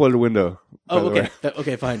passed the spoiler window. by Oh, the okay. way.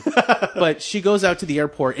 Okay, fine. But she goes out to the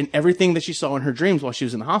airport, and everything that she saw in her dreams while she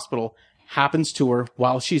was in the hospital happens to her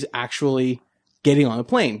while she's actually getting on the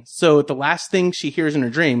plane. So the last thing she hears in her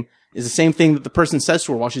dream is the same thing that the person says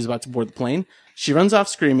to her while she's about to board the plane. She runs off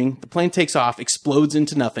screaming. The plane takes off, explodes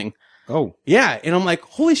into nothing. Oh. Yeah, and I'm like,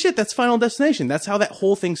 holy shit, that's Final Destination. That's how that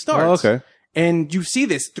whole thing starts. Oh, okay. And you see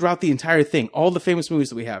this throughout the entire thing, all the famous movies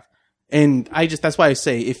that we have. And that's why I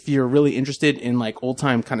say, if you're really interested in like old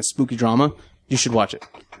time kind of spooky drama, you should watch it.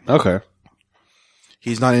 Okay.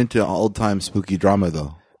 He's not into old time spooky drama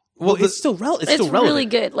though. Well, it's still relevant. It's really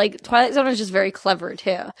good. Like Twilight Zone is just very clever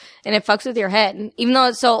too, and it fucks with your head. Even though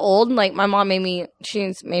it's so old, like my mom made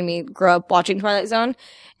me grow up watching Twilight Zone,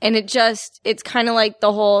 and it's kind of like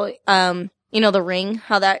the whole, The Ring,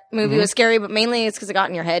 how that movie was scary, but mainly it's because it got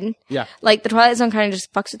in your head. Yeah. Like the Twilight Zone kind of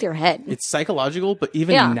just fucks with your head. It's psychological, but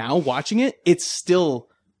even Yeah. now watching it, it's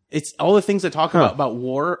all the things I talk about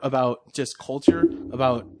war, about just culture,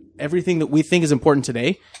 about everything that we think is important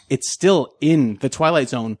today. It's still in the Twilight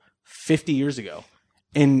Zone 50 years ago.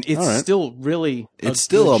 And it's still really, It's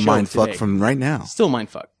still a good show mind fuck today. from right now. Still mind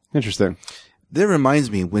fuck. Interesting. That reminds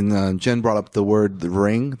me when Jen brought up the word "The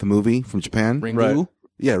Ring," the movie from Japan. Ringu. Right.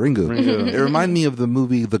 Yeah, Ringu. It reminded me of the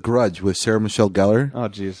movie The Grudge with Sarah Michelle Gellar. Oh,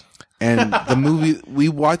 jeez. And the movie we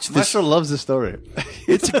watched this. Maestro loves this story.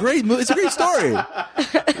 It's a great movie. It's a great story.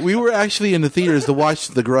 We were actually in the theaters to watch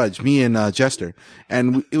The Grudge, me and Jester,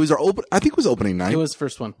 and it was I think it was opening night. It was the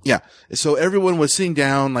first one. Yeah. So everyone was sitting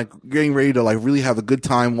down, like getting ready to like really have a good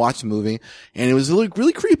time, watch the movie. And it was really,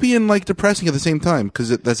 really creepy and like depressing at the same time because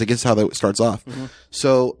that's, I guess, how that starts off. Mm-hmm.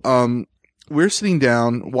 So, we're sitting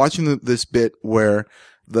down watching this bit where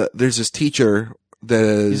there's this teacher that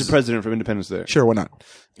is. He's the president from Independence Day. Sure, why not?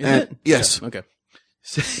 Is And- it? Yes. Yeah, okay.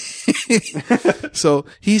 So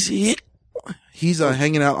he's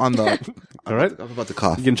hanging out on the. All right. I'm about to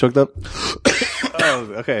cough. You getting choked up? Oh,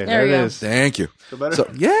 okay. There There we it go. is. Thank you. better? So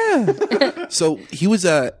yeah. So he was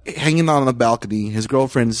hanging out on the balcony. His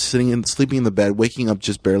girlfriend's sleeping in the bed, waking up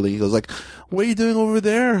just barely. He goes like, "What are you doing over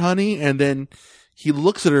there, honey?" And then he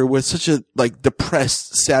looks at her with such a like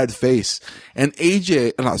depressed, sad face. And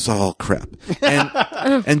AJ, oh crap.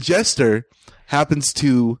 And Jester happens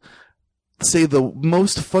to say the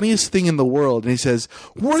most funniest thing in the world, and he says,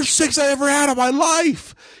 "Worst sex I ever had in my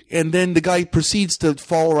life." And then the guy proceeds to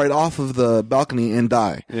fall right off of the balcony and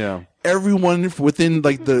die. Yeah. Everyone within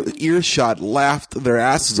like the earshot laughed their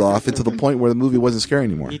asses off, into the point where the movie wasn't scary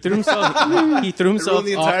anymore. He threw himself the off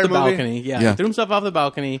entire the movie? balcony. Yeah, Yeah. He threw himself off the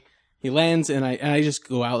balcony. He lands, and I just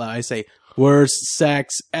go out loud. I say, "Worst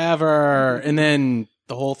sex ever," and then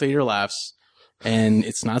the whole theater laughs, and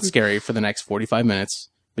it's not scary for the next 45 minutes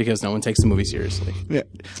because no one takes the movie seriously. Yeah,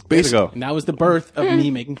 Way to basically, go. And that was the birth of me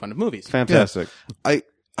making fun of movies. Fantastic.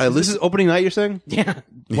 I This listen. is opening night, you're saying? Yeah.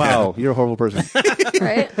 Wow, you're a horrible person.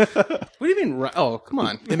 Right? What do you mean? Oh, come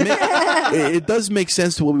on. It does make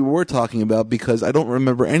sense to what we were talking about, because I don't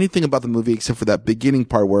remember anything about the movie except for that beginning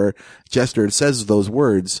part where Jester says those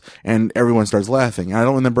words and everyone starts laughing. And I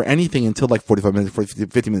don't remember anything until like 45 minutes,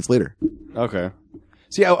 50 minutes later. Okay.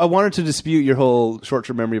 See, I wanted to dispute your whole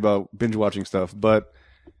short-term memory about binge-watching stuff, but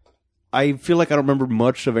I feel like I don't remember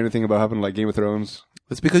much of anything about having like Game of Thrones.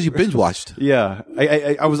 That's because you binge watched. Yeah,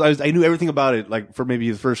 I knew everything about it like for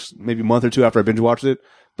maybe the first month or two after I binge watched it,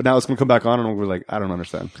 but now it's gonna come back on and we're like, I don't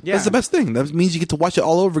understand. Yeah. That's the best thing. That means you get to watch it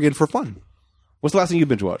all over again for fun. What's the last thing you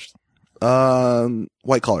binge watched?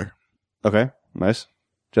 White Collar. Okay, nice,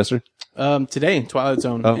 Jester. Today, Twilight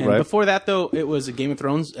Zone. Oh, and right. before that, though, it was a Game of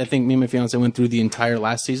Thrones. I think me and my fiance went through the entire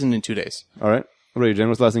last season in 2 days. All right, what about you, Jen?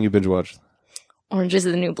 What's the last thing you binge watched? Orange is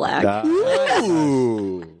the New Black.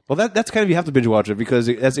 Ooh. Well, that's kind of, you have to binge watch it because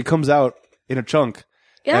as it comes out in a chunk.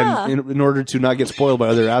 Yeah. And in order to not get spoiled by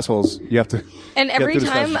other assholes, you have to. And get every through as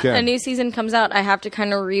fast time as you can. a new season comes out, I have to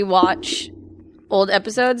kind of rewatch old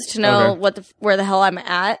episodes to know Okay. where the hell I'm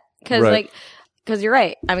at. Because Right. because you're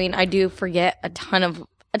right. I mean, I do forget a ton of it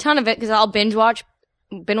because I'll binge watch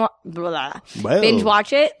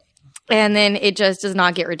it, and then it just does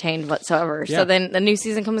not get retained whatsoever. Yeah. So then the new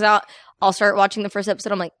season comes out. I'll start watching the first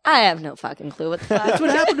episode. I'm like, I have no fucking clue what the fuck. That's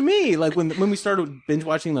what happened to me. Like when we started binge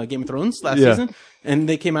watching the Game of Thrones last Yeah. season, and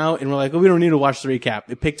they came out and we're like, oh, we don't need to watch the recap.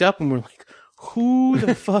 It picked up and we're like, who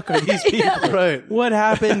the fuck are these people? Right. What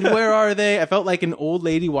happened? Where are they? I felt like an old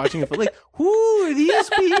lady watching it. But like, who are these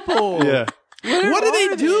people? Yeah. What are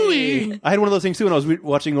they doing? I had one of those things too when I was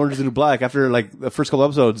watching Orange is the New Black. After like the first couple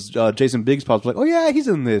episodes, Jason Biggs pops up like, "Oh yeah, he's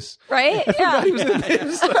in this." Right? Yeah. He was in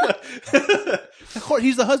this. Of course,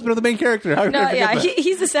 he's the husband of the main character. How could I No, forget yeah, that?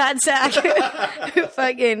 he's the sad sack who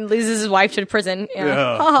fucking loses his wife to prison. Yeah.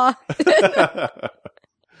 Yeah. Haha.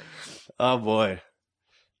 Oh boy.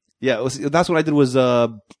 Yeah, that's what I did was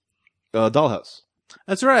Dollhouse.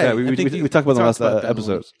 That's right. Yeah, we talked about the last that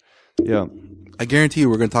episodes. Yeah. I guarantee you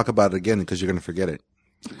we're going to talk about it again because you're going to forget it.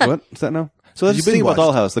 What? What's that now? So let's You've think been about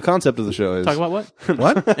watched. Dollhouse. The concept of the show is Talk about what?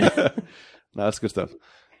 What? No, that's good stuff.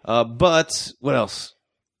 But what else?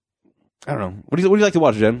 I don't know. What do you like to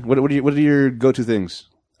watch, Jen? What are your go-to things?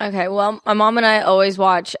 Okay, well, my mom and I always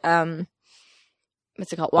watch,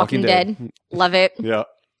 what's it called? Walking Dead. Love it. Yeah.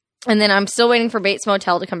 And then I'm still waiting for Bates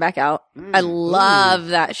Motel to come back out. I love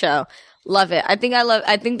that show. Love it. I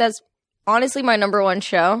think that's honestly my number one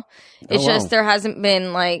show. It's wow. just there hasn't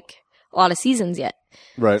been like a lot of seasons yet.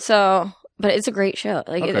 Right. So, but it's a great show.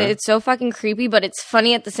 Like Okay. it's so fucking creepy, but it's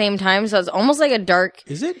funny at the same time. So it's almost like a dark.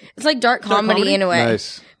 Is it? It's like dark comedy in a way.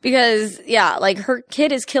 Nice. Because yeah, like her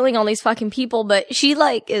kid is killing all these fucking people, but she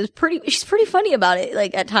like she's pretty funny about it.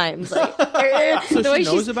 Like at times, like So the way she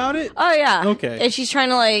knows she's. about it? Oh yeah. Okay. And she's trying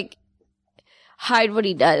to like hide what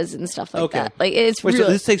he does and stuff like Okay. that. Like it's Wait, really.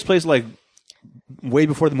 so this takes place like way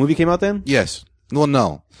before the movie came out then? Yes. Well,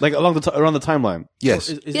 no. Like around the timeline. Yes.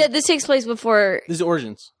 Is yeah, this takes place before. this is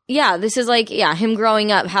Origins. Yeah, this is like him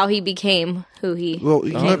growing up, how he became who he. Well,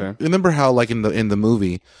 you okay. remember how, like in the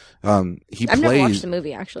movie, he I've never watched plays. the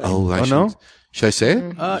movie actually. Oh, I Oh, should, no? Should I say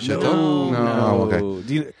it? No. Oh,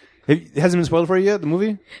 okay. It hasn't been spoiled for you yet, the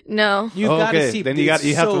movie? No, You've Oh, got okay. to see. Then you it's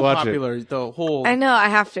have to so watch it. popular, The whole I know I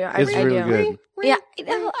have to. I It's really do. good. Yeah, I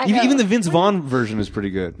know, I know. Even the Vince Vaughn version is pretty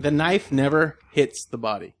good. the knife never hits the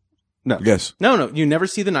body. Yes. No, you never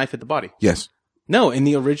see the knife hit the body. Yes. No, in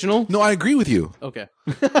the original. No, I agree with you. Okay.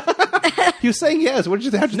 He was saying yes. What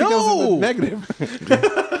did you have to think that was No! negative?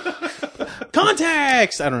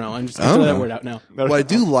 Context. I don't know. I'm just I gonna don't throw that know. word out now. What I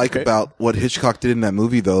do like about what Hitchcock did in that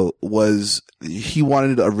movie, though, was he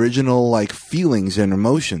wanted original like feelings and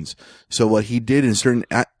emotions. So what he did in certain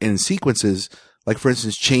in sequences, like for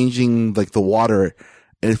instance, changing like the water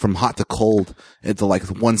and from hot to cold into like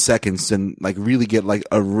 1 second, and like really get like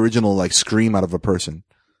original like scream out of a person.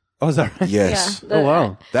 Oh, is that right? Yes, Yeah, Oh,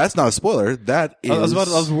 wow. that's not a spoiler. That is. I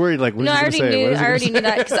was worried, like, what No, I is he already going to say? knew. What is he I gonna already say? knew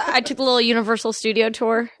that because I took a little Universal Studio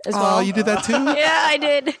tour as well. Oh, you did that too? Yeah, I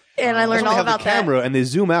did, and I That's learned when they all have about the camera and they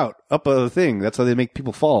zoom out up a thing. That's how they make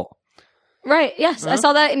people fall. that. Right? Yes, I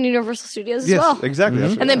saw that in Universal Studios as Yes, well. exactly.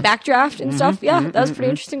 That's And then backdraft and stuff. Yeah, that was a pretty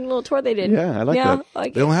interesting little tour they did. Yeah, I like that.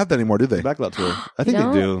 Like, They don't have that anymore, do they? Backlot tour. I think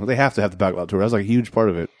No. they do. They have to have the backlot tour. That's like a huge part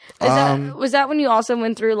of it. was that when you also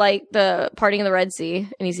went through like the parting of the Red Sea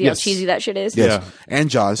and you see Yes. how cheesy that shit is? Yes. Yeah. And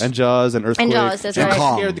Jaws. And Jaws and Earthquake. And Jaws, that's And right.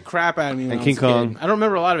 Kong. Scared the crap out of me. When And I King was a kid. Kong. I don't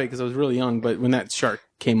remember a lot of it because I was really young. But when that shark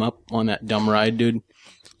came up on that dumb ride, dude.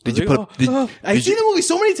 Did you Like, put? Did, I've did seen you, the movie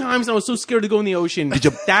so many times and I was so scared to go in the ocean.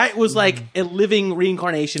 That was like a living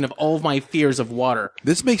reincarnation of all of my fears of water.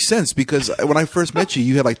 this makes sense because when I first met you,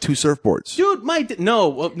 you had like 2 surfboards. Dude, no.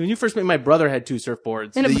 Well, when you first met me, my brother had 2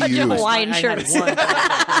 surfboards. And a They bunch of use- Hawaiian I had shirts. one.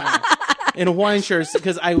 In Hawaiian shirts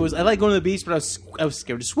because I like going to the beach, but I was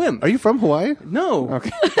scared to swim. Are you from Hawaii? No. Okay.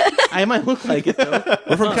 I might look like it though.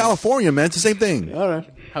 We're from California, man. It's the same thing. All right.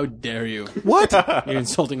 How dare you? What? You're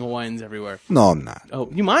insulting Hawaiians everywhere. No, I'm not. Oh,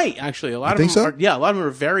 you might actually. A lot of think them so? are, yeah, a lot of them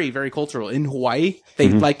are very, very cultural. In Hawaii, they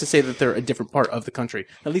like to say that they're a different part of the country,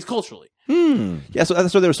 at least culturally. Yeah, so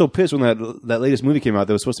that's why they were so pissed when that latest movie came out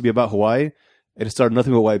that was supposed to be about Hawaii, and it started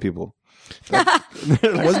nothing but white people. Wasn't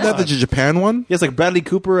that the Japan one? Yeah, it's like Bradley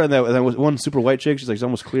Cooper and that was one super white chick. She's like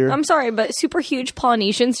almost clear. I'm sorry, but super huge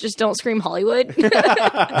Polynesians just don't scream Hollywood.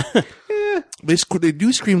 They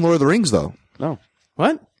do scream Lord of the Rings though. No,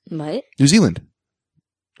 What? What? New Zealand.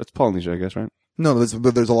 that's Polynesia, I guess, right? No,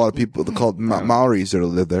 there's a lot of people called Maoris that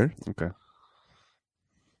live there. Okay.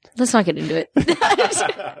 Let's not get into it.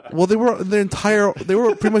 Well, they were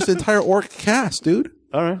pretty much the entire orc cast, dude.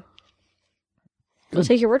 All right. We'll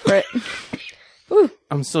take your word for it.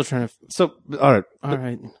 I'm still trying to. So, all right. All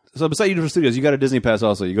right. So, besides Universal Studios, you got a Disney Pass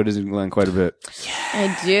also. You go to Disneyland quite a bit.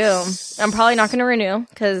 I do. I'm probably not going to renew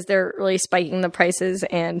because they're really spiking the prices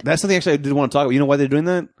and That's something actually I did want to talk about. You know why they're doing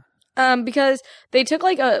that? because they took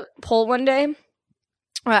like a poll one day.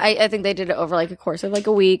 I think they did it over like a course of like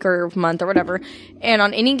a week or month or whatever. And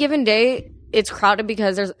on any given day, it's crowded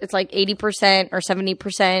because it's like 80% or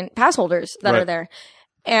 70% pass holders that Right. are there.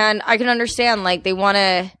 And I can understand like they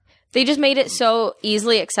just made it so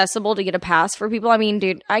easily accessible to get a pass for people. I mean,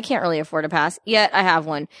 dude, I can't really afford a pass yet. I have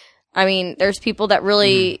one. I mean, there's people that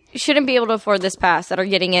really shouldn't be able to afford this pass that are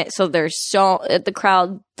getting it. So there's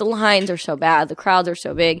the lines are so bad. The crowds are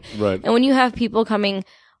so big. Right. And when you have people coming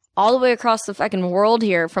all the way across the fucking world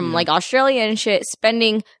here from like Australia and shit,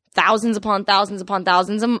 spending thousands upon thousands upon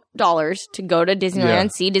thousands of dollars to go to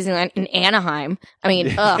Disneyland, see Disneyland in Anaheim. I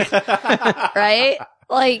mean, right?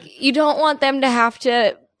 Like, you don't want them to have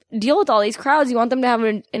to deal with all these crowds. You want them to have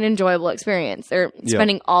an enjoyable experience. They're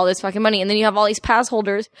spending all this fucking money. And then you have all these pass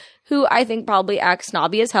holders who I think probably act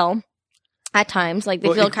snobby as hell at times. Like,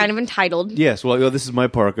 they feel kind of entitled. Yes, well, this is my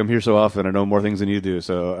park. I'm here so often. I know more things than you do,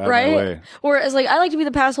 so out of my way. Whereas, like, I like to be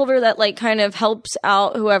the pass holder that, like, kind of helps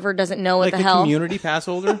out whoever doesn't know what Like the the hell. community pass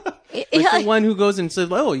holder? Like the one who goes and says,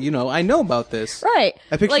 oh, I know about this. Right.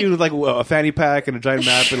 I picture you with like a fanny pack and a giant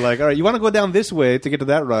map and like, all right, you want to go down this way to get to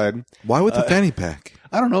that ride. Why with the fanny pack?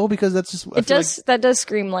 I don't know, because that's just... That does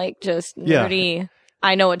scream like just nerdy,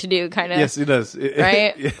 I know what to do kind of. Yes, it does.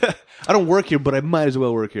 Right? Yeah. I don't work here, but I might as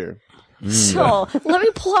well work here. So, let me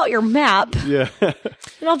pull out your map Yeah. and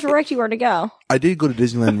I'll direct you where to go. I did go to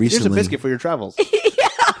Disneyland recently. Here's a biscuit for your travels.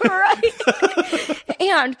 Right.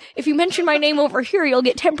 And if you mention my name over here, you'll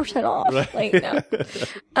get 10% off. Like,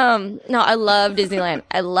 no. No, I love Disneyland.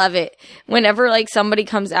 I love it. Whenever like somebody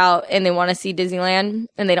comes out and they want to see Disneyland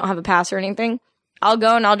and they don't have a pass or anything, I'll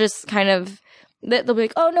go and I'll just kind of, they'll be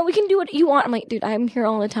like, oh no, we can do what you want. I'm like, dude, I'm here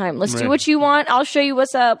all the time. Let's do what you want. I'll show you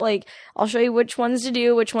what's up. Like, I'll show you which ones to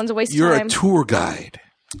do, which one's a waste of You're time. a tour guide.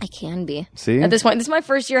 I can be. See? At this point, this is my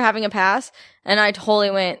first year having a pass, and I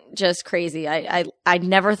totally went just crazy. I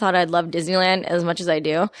never thought I'd love Disneyland as much as I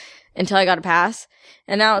do until I got a pass.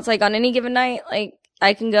 And now it's like on any given night, like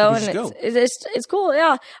I can go and it's cool.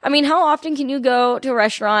 Yeah. I mean, how often can you go to a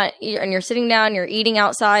restaurant and you're sitting down, you're eating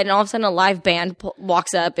outside, and all of a sudden a live band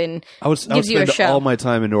walks up and gives you a show? All my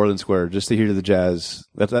time in Northern Square just to hear the jazz.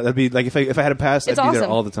 That'd be like if I had a pass, I'd be there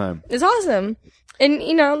all the time. It's awesome. And,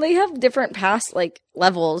 they have different pass, like,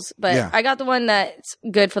 levels. But I got the one that's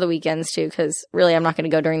good for the weekends, too, because really I'm not going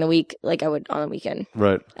to go during the week like I would on the weekend.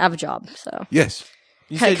 Right. I have a job, so. Yes.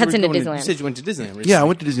 You Kinda said cuts you were into going Disneyland. You said you went to Disneyland recently. Yeah, I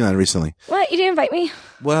went to Disneyland recently. What? You didn't invite me?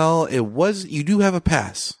 Well, you do have a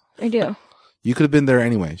pass. I do. You could have been there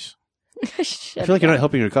anyways. I feel like you're not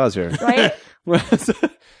helping your cause here. Right?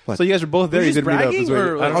 So you guys are both there. Were you You just didn't meet up. bragging, That's what-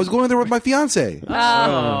 or- I don't- I was going there with my fiance. Oh.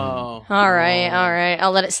 All right.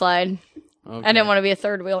 I'll let it slide. Okay. I didn't want to be a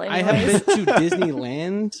third wheel I anyway. haven't been to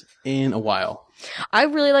Disneyland in a while. I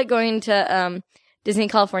really like going to Disney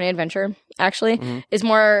California Adventure, actually. It's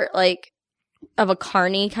more like of a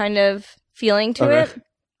carny kind of feeling to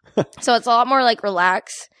it. So it's a lot more like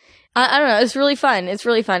relax. I don't know. It's really fun.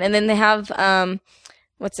 And then they have,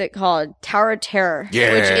 what's it called? Tower of Terror.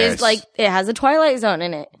 Yes. Which is like, it has a Twilight Zone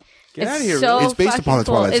in it. Get out of here. So It's based fucking upon the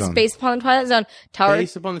cool. Twilight Zone. It's based upon the Twilight Zone. Tower.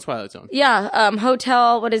 Based upon the Twilight Zone. Yeah.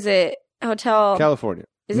 Hotel. What is it? Hotel. California.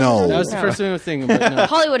 Is No. it? That was the first thing I was thinking. But no.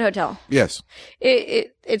 Hollywood Hotel. Yes.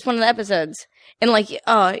 It's one of the episodes. And like, you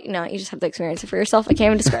just have to experience it for yourself. I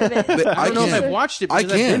can't even describe it. But I don't know if can. I've watched it I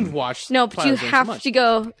because I can. didn't watch No, but you Twilight Zone so have much. to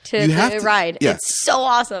go to You have the to- ride. yeah. It's so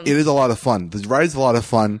awesome. It is a lot of fun. The ride is a lot of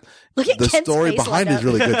fun. Look at The Kent's story face behind light it is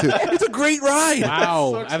really good too. It's a great ride.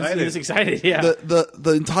 Wow. I'm this excited. Yeah.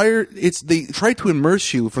 The entire they try to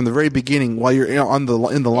immerse you from the very beginning while you're in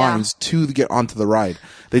the lines to get onto the ride.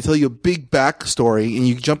 They tell you a big backstory, and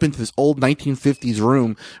you jump into this old 1950s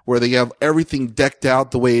room where they have everything decked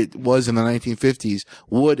out the way it was in the 1950s,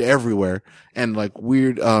 wood everywhere, and like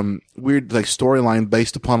weird like storyline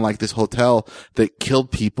based upon like this hotel that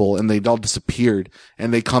killed people and they all disappeared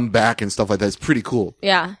and they come back and stuff like that. It's pretty cool.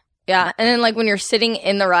 Yeah. And then like when you're sitting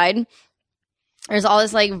in the ride, there's all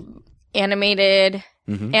this like animated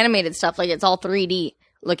stuff. Like it's all 3D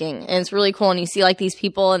looking, and it's really cool. And you see like these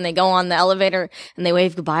people, and they go on the elevator and they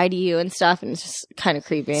wave goodbye to you and stuff, and it's just kind of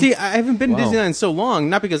creepy. See, I haven't been to Disneyland in so long,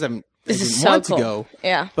 not because I This didn't is so want cool. to go,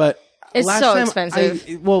 Yeah. but It's last so time expensive.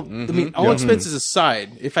 I mean, all expenses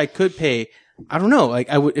aside, if I could pay, I don't know, like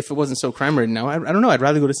I would if it wasn't so crime ridden now. I don't know. I'd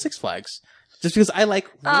rather go to Six Flags just because I like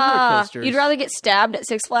roller coasters. You'd rather get stabbed at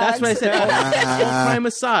Six Flags? That's what I said. All crime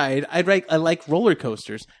aside, I like roller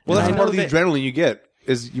coasters. Well, that's I part know of the that adrenaline you get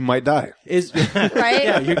is you might die. is Right?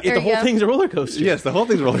 yeah. There The you whole go. thing's a roller coaster. Yes, the whole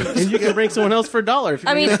thing's roller. and you can bring someone else for $1 if you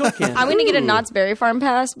I mean, bring a Coke can. I'm going to get a Knott's Berry Farm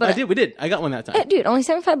pass, but We did. I got one that time. yeah, dude, only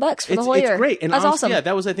 $75 for the whole year. It's great. And that's honestly, awesome. Yeah,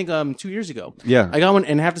 that was I think 2 years ago. Yeah. I got one,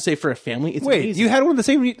 and I have to say for a family, it's Wait, amazing. you had one the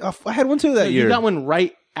same? I had one too that year. You got one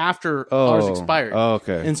right after ours expired. Oh,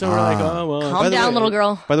 okay. And so we're like, oh well. Calm down, little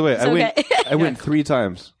girl. By the way, It's I went. okay. I went 3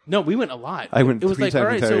 times. No, we went a lot. I went It was 3 like, times all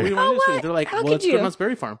right, so entire- we want to do this what? thing. They're like, How well, could let's go you? to Knott's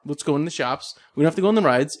Berry Farm. Let's go in the shops. We don't have to go on the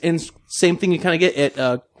rides. And same thing you kind of get at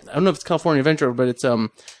I don't know if it's California Adventure, but it's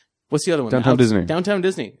What's the other one? Downtown Disney. Downtown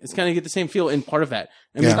Disney. It's kind of get the same feel in part of that.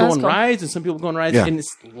 And Yeah. we go That's on cool. rides, and some people go on rides, Yeah. and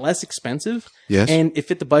it's less expensive. Yes. And it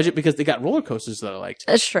fit the budget because they got roller coasters that I liked.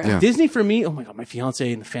 That's true. Yeah. Disney for me, oh my god, my fiance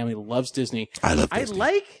and the family loves Disney. I love Disney.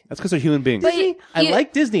 That's because they're human beings. But you, I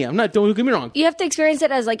like Disney. Don't get me wrong. you have to experience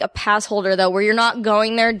it as like a pass holder though, where you're not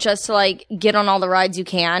going there just to like get on all the rides you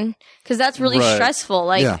can, because that's really Right. stressful.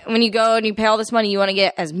 Like Yeah. when you go and you pay all this money, you want to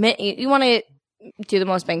get as many, you want to do the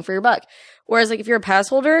most bang for your buck. Whereas like if you're a pass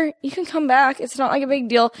holder, you can come back. It's not like a big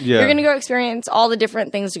deal. Yeah. You're gonna go experience all the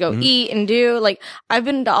different things to go eat and do. Like I've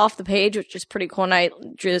been to Off the Page, which is pretty cool, and I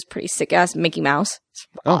drew this pretty sick ass Mickey Mouse. It's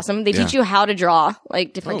awesome. They teach you how to draw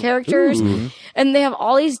like different characters, and they have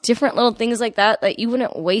all these different little things like that you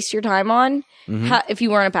wouldn't waste your time on if you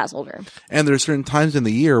weren't a pass holder. And there are certain times in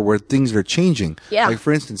the year where things are changing. Yeah. Like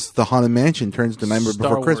for instance, the Haunted Mansion turns to Nightmare Star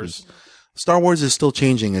Before Wars. Christmas. Star Wars is still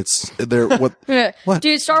changing. It's they're what What?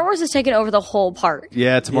 Dude, Star Wars has taken over the whole park.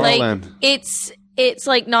 Yeah, Tomorrowland. Like it's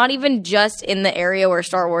like not even just in the area where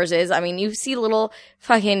Star Wars is. I mean, you see little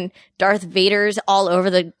fucking Darth Vaders all over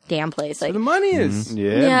the damn place. Like, The money is.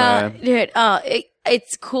 yeah, man. dude,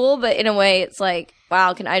 it's cool, but in a way, it's like,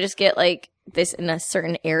 wow, can I just get like this in a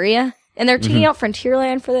certain area? And they're taking out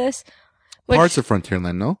Frontierland for this. Which, Parts of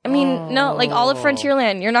Frontierland, no? I mean, no, like all of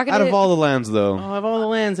Frontierland. You're not Out gonna of all the lands, though. Oh, of all the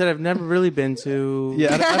lands that I've never really been to.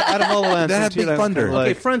 Yeah, out of all the lands. That had Big Frontierland's Thunder. kinda Okay,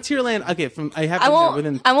 like- Frontierland. Okay, I have. I been won't.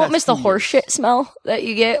 within I won't past miss the 2 horse years. shit smell that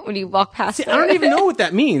you get when you walk past See, it. I don't even know what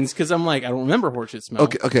that means because I'm like I don't remember horse shit smell.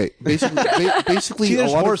 Okay. Basically, See, a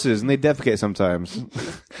there's lot horses, and they defecate sometimes.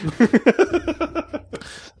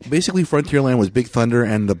 basically Frontierland was Big Thunder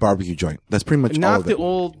and the barbecue joint. That's pretty much all Not of the it.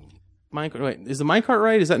 old minecart. Wait, is the minecart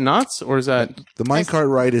right? Is that Knott's or is that? The minecart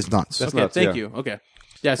ride is nuts. Okay, Knott's, thank yeah. you. Okay,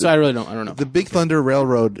 yeah. So I don't know. The Big Thunder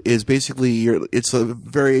Railroad is basically it's a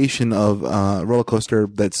variation of roller coaster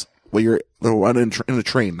that's where you're in a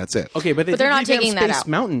train. That's it. Okay, but But they're did not redam taking that Space out.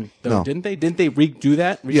 Mountain though, No. didn't they? Didn't they redo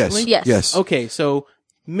that recently? Yes. Yes. Okay, so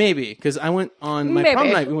maybe because I went on my Maybe. prom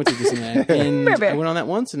night. We went to Disneyland, and Maybe. I went on that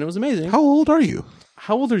once, and it was amazing. How old are you?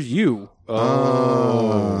 How old are you?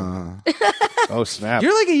 Oh snap!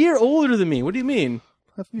 You're like a year older than me. What do you mean?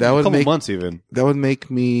 That a would couple make months even. that would make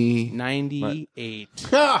me 98.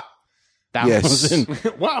 yes.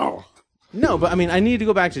 Wow. No, but I mean, I need to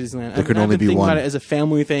go back to Disneyland. There could I've only been be thinking one. about it as a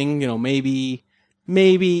family thing. You know, maybe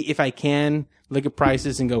if I can look at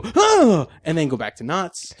prices and go, oh, and then go back to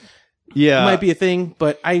Knott's. Yeah, It might be a thing,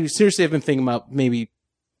 but I seriously have been thinking about maybe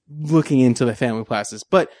looking into the family classes.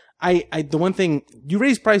 But the one thing you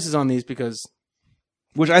raise prices on these because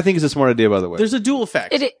which I think is a smart idea, by the way. there's a dual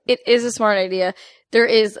effect. It is a smart idea. There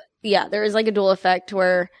is like a dual effect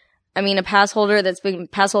where, I mean, a pass holder that's been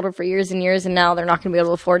pass holder for years and years and now they're not going to be able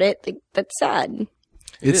to afford it. That's sad.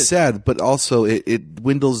 It's sad, but also it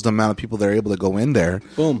dwindles the amount of people that are able to go in there.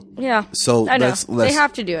 Boom. Yeah. So I know. that's less. They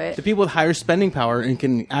have to do it. The people with higher spending power and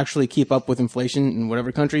can actually keep up with inflation in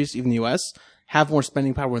whatever countries, even the U.S., have more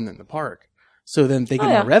spending power than the park. So then they get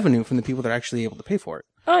yeah. more revenue from the people that are actually able to pay for it.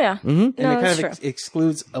 Oh, yeah. Mm-hmm. And No, it that's kind of true.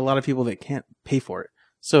 excludes a lot of people that can't pay for it.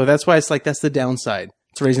 So that's why it's like that's the downside.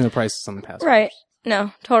 It's raising the prices on the pass. Right.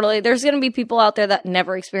 No, totally. There's going to be people out there that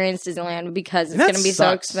never experienced Disneyland because it's And that going to be so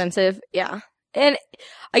sucks. expensive. Yeah. And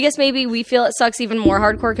I guess maybe we feel it sucks even more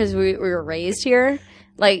hardcore because we were raised here.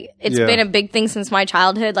 Like, it's Yeah. been a big thing since my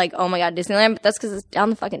childhood. Like, oh my God, Disneyland. But that's because it's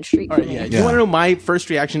down the fucking street All from right, me. yeah. Yeah. You want to know my first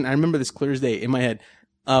reaction? I remember this clear as day in my head.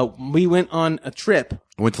 We went on a trip.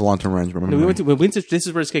 I went to long term range. Remember? We went to this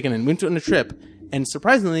is where it's kicking in. We went on a trip, and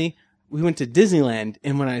surprisingly, we went to Disneyland.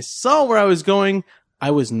 And when I saw where I was going,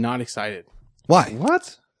 I was not excited. Why?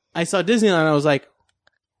 what? I saw Disneyland. I was like,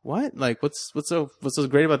 "What? Like, what's so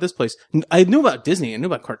great about this place?" I knew about Disney. I knew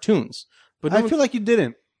about cartoons, but I feel like you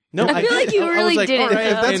didn't. no, I feel did. like you I was really like, didn't, all right, though.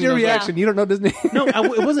 If that's and your I was like, reaction, you don't know Disney. No,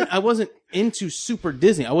 I wasn't into super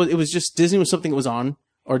Disney. It was just Disney was something that was on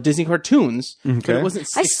or Disney cartoons. But Okay. it wasn't.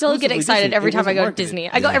 I still get exclusively excited Disney. every It time I wasn't go to marketed. Disney.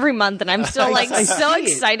 I go every month and I'm still like I so see it.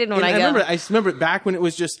 excited when And I go. I remember back when it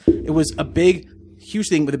was a big, huge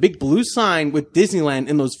thing with a big blue sign with Disneyland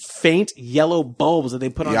and those faint yellow bulbs that they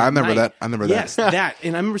put on. Yeah, I at remember night. that. I remember that. Yes, that.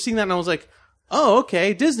 And I remember seeing that and I was like, oh,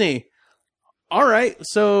 okay, Disney. All right.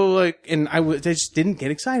 So like, and I just didn't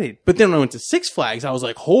get excited. But then when I went to Six Flags, I was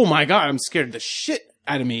like, oh my God, I'm scared the shit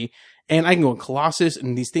out of me. And I can go on Colossus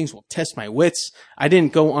and these things will test my wits. I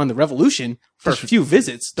didn't go on the Revolution for a few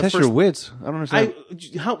visits. The Test your wits. I don't understand.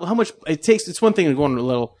 how much it takes. It's one thing to go on a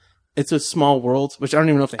little. It's a small world, which I don't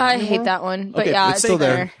even know if they have I anymore. hate that one. But Okay, yeah, it's it's still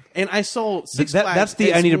there. there. And I saw Six That- Flags. that's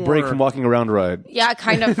the as I need a break more- from walking around ride. Yeah,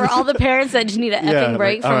 kind of. For all the parents that just need an effing like,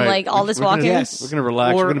 break all from right, like all this we're gonna- walking. Yes. We're gonna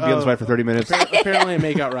relax. Or, We're gonna be on this ride for 30 minutes. Apparently, a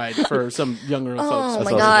makeout ride for some younger folks. Oh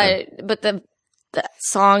my also God. But the that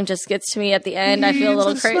song just gets to me at the end. I feel a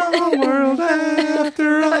little crazy. I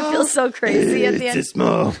feel so crazy at the end.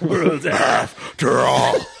 small world after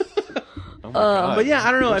all. But yeah,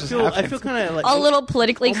 I don't know. I feel kind of like All little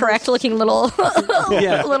politically correct looking little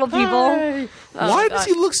Yeah. little people. Why does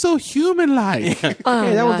he look so human-like? Hey,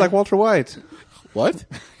 that was like Walter White. What?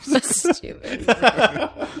 Stupid.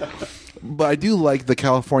 But I do like the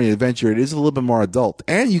California Adventure. It is a little bit more adult,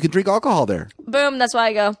 and you can drink alcohol there. Boom. That's why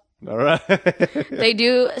I go. All right. They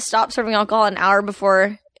do stop serving alcohol an hour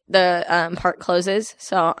before the park closes,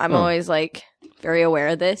 so I'm always like very aware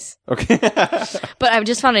of this. Okay. But I've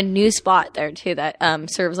just found a new spot there too that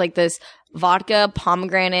serves like this vodka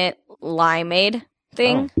pomegranate limeade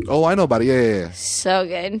thing. Oh, I know about it. Yeah. So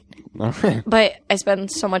good. All right. But I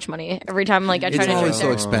spend so much money every time like I try It's to drink always so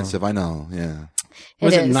there. expensive. I know. Yeah.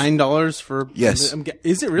 was it is. $9 for? Yes.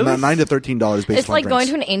 Is it really? $9 to $13 based It's on like going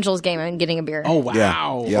drinks. to an Angels game and getting a beer. Oh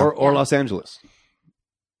wow! Yeah. Or Los Angeles.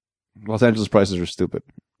 Los Angeles prices are stupid.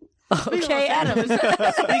 Okay, Adam.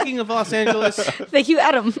 Speaking of Los Angeles, Thank you,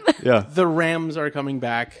 Adam. Yeah. the Rams are coming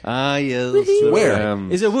back. Ah, yes. Where?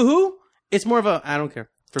 Is it woohoo? It's more of a I don't care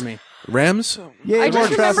for me. Rams? Yeah, I more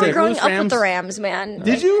just remember traffic. growing Who's up Rams? with the Rams, man.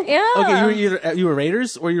 Did you? Yeah. Okay, you were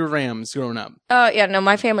Raiders or you were Rams growing up. Oh, yeah, no,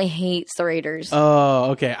 my family hates the Raiders.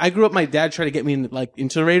 Oh, okay. I grew up. My dad tried to get me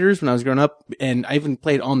into the Raiders when I was growing up, and I even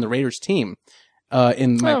played on the Raiders team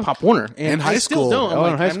in my Pop Warner. And In high I still school. don't. I'm Oh, in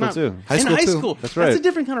like, high I'm school not- too. High in school high too. school. That's right. That's a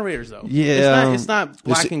different kind of Raiders, though. Yeah. It's not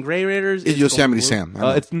black and gray Raiders. It's Yosemite gold. Sam. I know.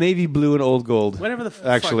 It's navy blue and old gold. Whatever the fuck.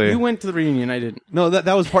 Actually. You went to the reunion. I didn't. No, that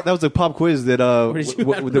was part. That was the pop quiz that did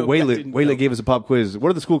you- I don't the know. I Waylet didn't know. gave us a pop quiz. What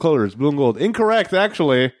are the school colors? Blue and gold. Incorrect,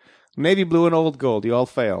 actually. Navy blue and old gold. You all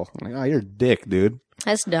fail. I'm like, you're a dick, dude.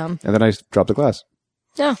 That's dumb. And then I dropped the class.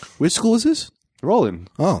 Yeah. Which school is this? Rolling.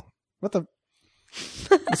 Oh. What the?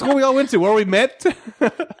 The school we all went to, where we met.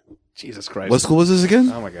 Jesus Christ. What school was this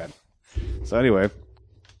again? Oh my god. So anyway,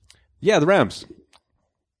 yeah, the Rams.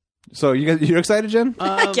 So you're excited, Jen?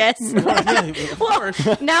 I guess. Yeah, of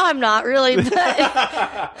course. Now I'm not really,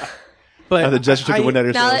 but But The Jets took the wind out of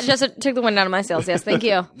your now that sails. just took the wind out of my sails. Yes, thank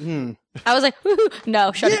you. I was like, "Woohoo."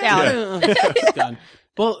 No, shut it down. It's done.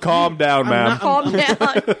 Well, Calm down, ma'am. Calm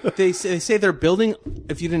down. they say they're building.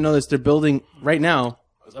 If you didn't know this, they're building right now.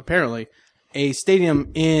 Apparently, a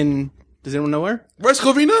stadium in. Does anyone know where? West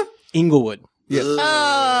Covina? Inglewood.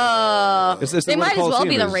 Oh. It's They the might as well Coliseum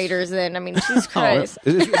be the is. Raiders then. I mean, Jesus Christ.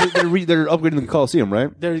 They're upgrading the Coliseum, right?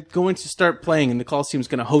 They're going to start playing, and the Coliseum's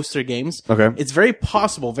going to host their games. Okay. It's very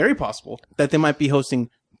possible that they might be hosting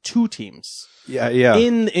two teams Yeah.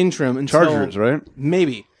 in the interim. Until Chargers, right?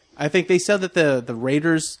 Maybe. I think they said that the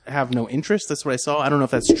Raiders have no interest. That's what I saw. I don't know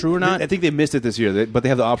if that's true or not. I think they missed it this year, but they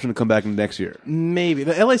have the option to come back next year. Maybe.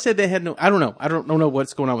 The LA said they had no. I don't know. I don't know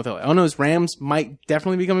what's going on with LA. All I know is Rams might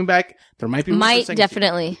definitely be coming back. There might be Might second-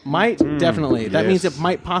 definitely. Might definitely. That yes. means it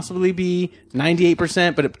might possibly be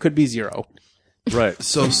 98%, but it could be 0. Right.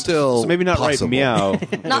 So still. So maybe not possible. right meow,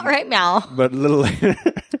 Not right now. but a little later.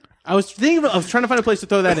 I was trying to find a place to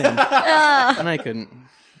throw that in, and I couldn't.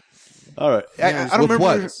 All right. I don't with remember.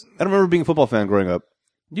 what? I don't remember being a football fan growing up.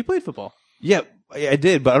 You played football. Yeah, I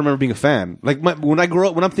did, but I don't remember being a fan. Like when I grew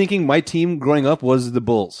up, when I'm thinking my team growing up was the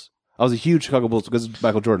Bulls. I was a huge Chicago Bulls because of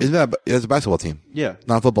Michael Jordan. Isn't that it's a basketball team? Yeah.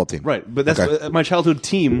 Not a football team. Right, but that's Okay. my childhood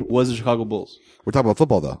team was the Chicago Bulls. We're talking about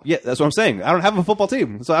football, though. Yeah, that's what I'm saying. I don't have a football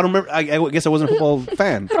team, so I don't remember. I guess I wasn't a football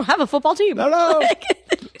fan. I don't have a football team. Hello.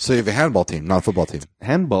 So you have a handball team, not a football team.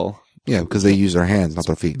 Handball, Yeah, because they use their hands, not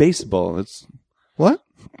their feet. baseball. It's What?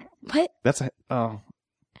 What? that's oh.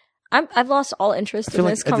 I've lost all interest I in feel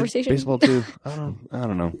like this I did conversation. baseball too. I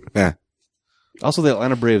don't know. Yeah. Also, the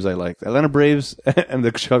Atlanta Braves I like. The Atlanta Braves and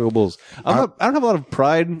the Chicago Bulls. I don't have a lot of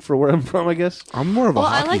pride for where I'm from, I guess. I'm more of a Well,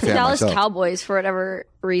 I hockey like the fan Dallas myself. Cowboys for whatever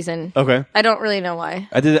reason. Okay. I don't really know why.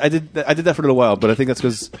 I did that for a little while, but I think that's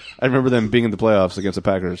because I remember them being in the playoffs against the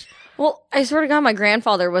Packers. Well, I swear to God, my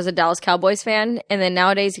grandfather was a Dallas Cowboys fan, and then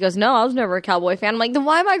nowadays he goes, "No, I was never a Cowboy fan." I'm like, then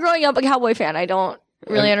why am I growing up a Cowboy fan? I don't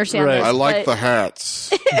really understand right. this. I like but, the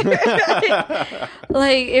hats.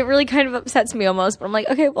 like, it really kind of upsets me almost. But I'm like,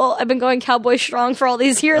 okay, well, I've been going Cowboy strong for all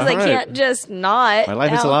these years. I All right. can't just not. My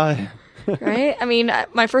life is a now, lie. right? I mean,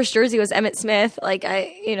 my first jersey was Emmitt Smith. Like,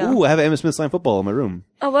 Ooh, I have Emmitt Smith signed football in my room.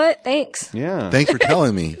 Oh, what? Thanks. Yeah. Thanks for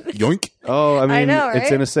telling me. Yoink. Oh, I mean, know, it's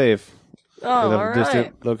right? in a safe Oh, in all a distant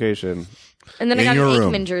right. location. And then I In got an your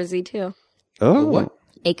room. Aikman jersey too. Oh, What?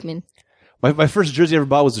 Aikman. My first jersey I ever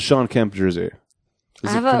bought was the Sean Kemp jersey. I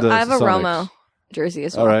have a Romo jersey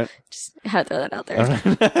as well. All right. Just had to throw that out there.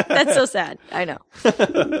 That's so sad. I know. I thought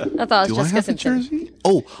it was Do I Jessica have a Simpson. jersey?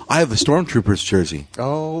 Oh, I have a Stormtroopers jersey.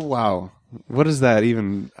 Oh wow. What is that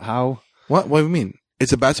even? How? What? What do you mean?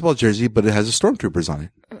 It's a basketball jersey, but it has a Stormtroopers on it.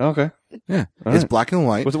 Okay. Yeah, All it's right. black and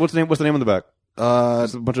white. What's the name? What's the name on the back?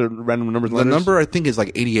 Just a bunch of random numbers. And The letters? number I think is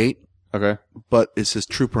like 88, Okay. but it says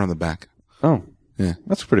Trooper on the back. Oh, Yeah,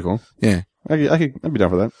 that's pretty cool. yeah. I'd be down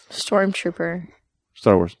for that. Stormtrooper.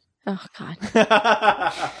 Star Wars. Oh God.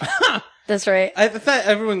 That's right. I thought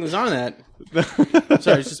everyone was on that.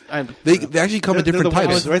 Sorry, it's just They actually come in different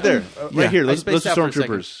types. Right there. Yeah. Right here. I Those spaced are out for a second.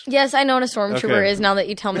 stormtroopers. Yes, I know what a stormtrooper Okay. is now that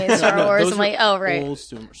you tell me it's Star Wars. those I'm are like, oh right. old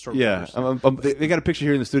Stormtroopers. Yeah. They got a picture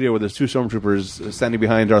here in the studio where there's two stormtroopers standing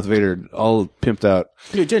behind Darth Vader, all pimped out.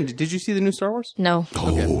 Hey, Jen, did you see the new Star Wars? No.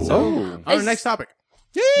 On the next topic.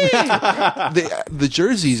 The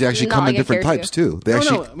jerseys actually Not come in like I different care types too. They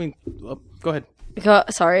actually. No, I mean, go ahead.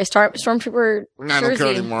 Sorry, stormtrooper I don't care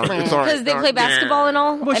jersey. anymore. It's all right. Because they play basketball and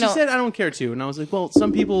all. Well, I she know. said I don't care to, and I was like, well,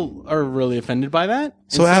 some people are really offended by that. And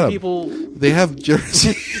So, some Adam, people, They have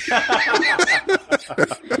jerseys.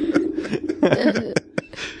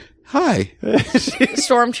 Hi.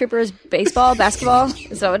 Stormtroopers baseball, basketball.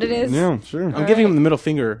 Is that what it is? Yeah, sure. I'm giving him the middle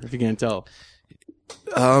finger. If you can't tell,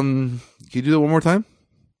 Can you do that one more time?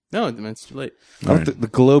 no, it's too late. How about the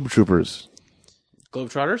Globe Troopers?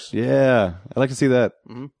 Globetrotters. Yeah, I'd like to see that.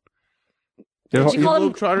 Mm-hmm. Did you call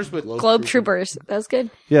them Globetrotters with Globe Troopers? That's good.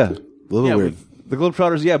 Yeah, A little Yeah, weird. the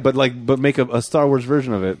Globetrotters. Yeah, but make a Star Wars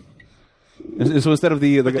version of it. And so instead of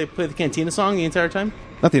the they play the Cantina song the entire time.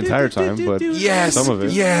 not the entire time, but Yes. some of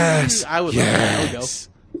it. Yes. I would. I would go.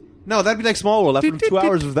 No, that'd be like Small World. After 2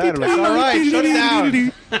 hours of that, it was all right. Shut it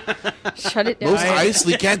down. Shut it down. Most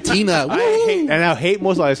Isley Cantina. I hate, and I hate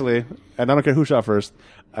Mos Eisley, and I don't care who shot first.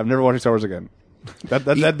 I'm never watching Star Wars again.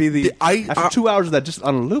 That'd be the after 2 hours of that just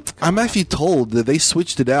on a loop. I'm actually told that they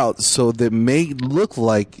switched it out so that it may look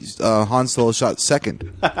like Han Solo shot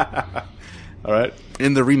second All right,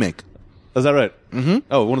 in the remake. is that right? Mm-hmm.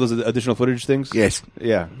 Oh, one of those additional footage things. Yes.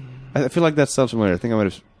 Yeah, I feel like that sounds familiar. I think I might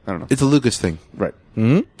have. I don't know. It's a Lucas thing. Right.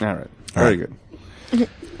 Mm-hmm. All right. Very good.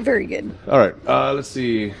 Very good. All right. Let's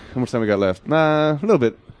see. How much time we got left? Nah, a little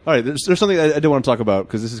bit. All right. There's something I do want to talk about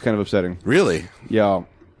because this is kind of upsetting. Really? Yeah.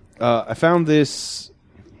 I found this.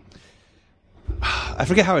 I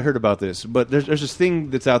forget how I heard about this, but there's this thing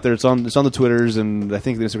that's out there. It's on the Twitters and I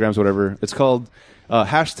think the Instagrams, whatever. It's called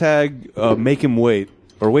hashtag Make Him Wait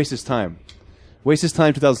or Waste His Time. Waste His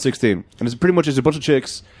Time 2016, and it's pretty much a bunch of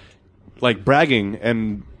chicks like bragging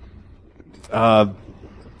and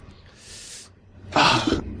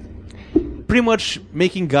pretty much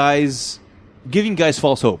giving guys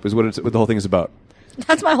false hope is what the whole thing is about.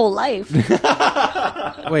 That's my whole life.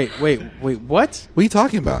 Wait, what? What are you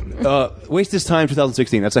talking about? Waste This Time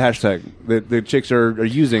 2016. That's a hashtag that the chicks are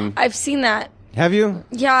using. I've seen that. Have you?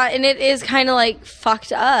 Yeah, and it is kind of like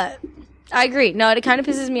fucked up. I agree. No, it kind of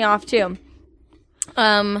pisses me off too.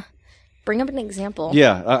 Bring up an example.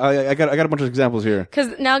 Yeah, I got a bunch of examples here.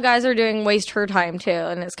 Because now guys are doing waste her time too,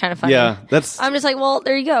 and it's kind of funny. Yeah, that's I'm just like, well,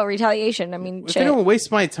 there you go, retaliation. I mean, If shit. they don't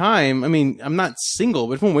waste my time, I mean, I'm not single,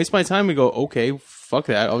 but if they don't waste my time, we go, okay, fuck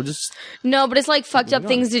that. I'll just No, but it's like fucked up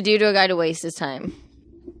things to do to a guy to waste his time.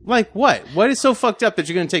 like what? What is so fucked up that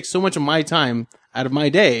you're going to take so much of my time out of my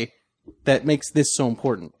day that makes this so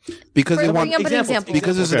important? Because they Bring want up an example.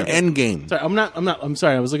 because there's an Okay. end game. Sorry, I'm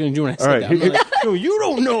sorry. I was looking at you when I said right, that. I'm here- like, no, you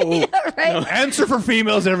don't know. Right? answer for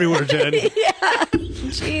females everywhere, Jen.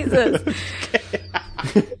 Jesus.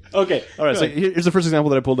 Okay, All right, so here's the first example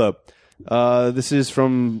that I pulled up. This is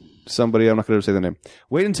from somebody. I'm not going to say the name.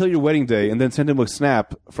 Wait until your wedding day and then send him a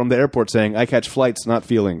snap from the airport saying, "I catch flights, not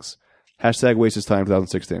feelings." Hashtag Waste His Time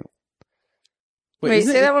 2016. Wait,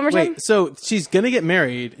 isn't say it- that one more time? Wait, so she's gonna get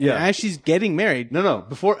married. Yeah. And as she's getting married, No.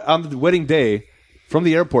 Before on the wedding day, from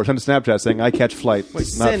the airport, send a Snapchat saying, "I catch flights,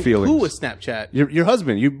 not send feelings." who a Snapchat? Your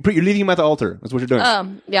husband. You're leaving him at the altar. That's what you're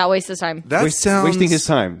doing. Yeah, waste his time. That sounds Wasting his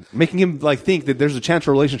time, making him like think that there's a chance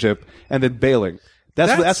for a relationship, and then bailing.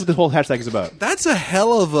 That's what this whole hashtag is about. That's a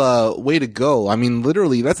hell of a way to go. I mean,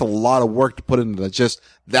 literally, that's a lot of work to put into just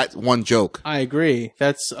that one joke. I agree.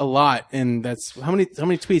 That's a lot, and that's how many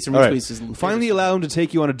tweets and All right. retweets is Finally allow him to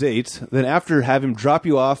take you on a date, then after have him drop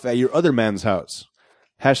you off at your other man's house.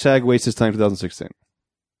 Hashtag Waste His Time 2016.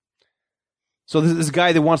 So this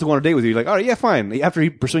guy that wants to go on a date with you, you're like, all right, yeah, fine. After he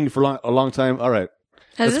pursuing you for a long time, all right.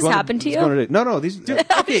 Has Let's this go on- happened to let's go on a you? date. No, these.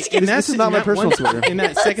 Okay, in this is not my personal one, Twitter. In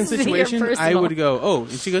that second This is your situation, I personal. would go, oh,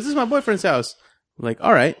 and she goes, this is my boyfriend's house. I'm like,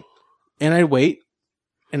 all right. And I'd wait,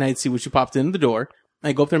 and I'd see when she popped into the door.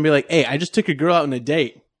 I'd go up there and be like, hey, I just took your girl out on a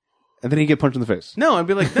date. And then he get punched in the face. No, I'd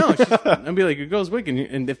be like, no. I'd be like, your girl's wicked.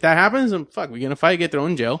 And if that happens, then fuck, we're going to fight, get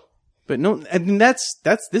thrown in jail. But no, I mean,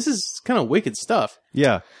 this is kind of wicked stuff.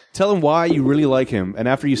 Yeah. Tell him why you really like him, and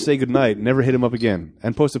after you say goodnight, never hit him up again.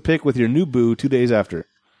 And post a pic with your new boo 2 days after.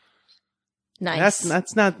 Nice.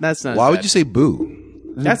 That's not. Why would you say boo?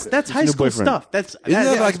 That's high new school boyfriend. stuff. That's Isn't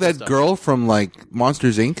that high like school that stuff. girl from like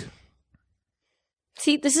Monsters Inc.?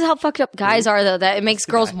 See, this is how fucked up guys are, though, that it makes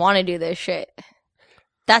girls want to do this shit.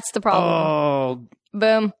 That's the problem. Oh,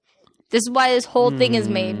 Boom. This is why this whole thing is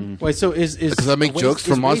made. Wait, so is Does that make Waste- jokes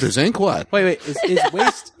from is Monsters Waste- Inc.? What? Wait, is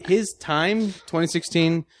Waste his time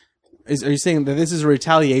 2016? Are you saying that this is a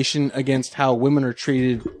retaliation against how women are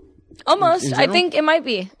treated? Almost. In I general? think it might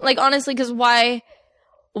be. Like, honestly, because why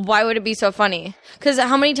would it be so funny? Because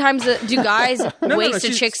how many times do guys waste a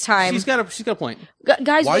she's- chick's time? She's got a point.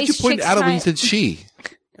 Guys Why'd you waste point chicks' at him when time. you said she?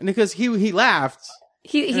 And because he laughed.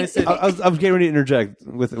 He I said- I was getting ready to interject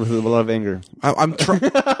with a lot of anger. I'm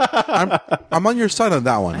on your side on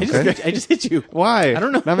that one. Okay? I just hit you. Why? I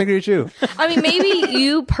don't know. Not angry at you. I mean, maybe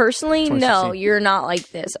you personally know 2016. you're not like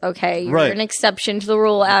this, okay? You're Right. an exception to the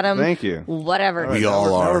rule, Adam. Thank you. Whatever. We all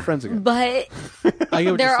Now we're are. friends again. But I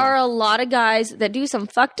get what there you're are saying. a lot of guys that do some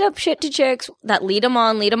fucked up shit to chicks that lead them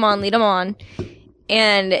on.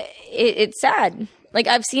 And it's sad. Like,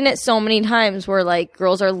 I've seen it so many times where, like,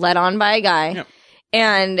 girls are led on by a guy. Yep.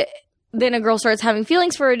 And then a girl starts having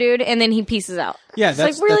feelings for a dude, and then he pieces out. Yeah, It's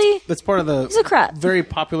that's like, really? That's part of the It's a crap. very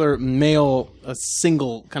popular male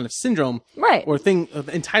single kind of syndrome, Right. Or thing of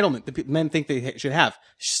entitlement that men think they should have.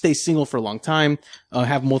 Stay single for a long time,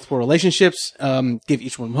 have multiple relationships, give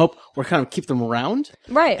each one hope, or kind of keep them around.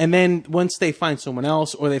 Right. And then once they find someone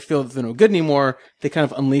else, or they feel that they're no good anymore, they kind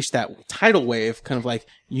of unleash that tidal wave, kind of like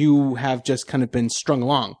you have just kind of been strung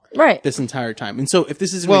along, Right. this entire time. And so, if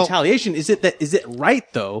this is Well- retaliation, is it right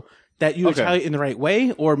though that you Okay. retaliate in the right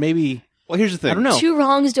way, or maybe? Well, here's the thing. I don't know. Two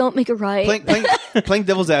wrongs don't make a right. Playing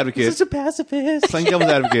devil's advocate. Such a pacifist. Playing devil's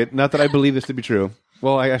advocate. Not that I believe this to be true.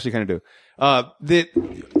 Well, I actually kind of do. That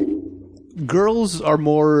girls are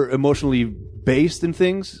more emotionally based in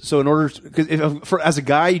things. So in order, as a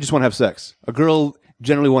guy, you just want to have sex. A girl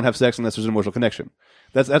generally won't have sex unless there's an emotional connection.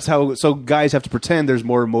 That's how. So guys have to pretend there's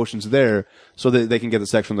more emotions there so that they can get the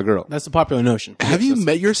sex from the girl. That's the popular notion. Have you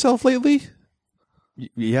met yourself lately?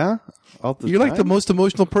 Yeah, all the You're like the time? most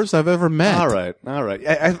emotional person I've ever met. All right.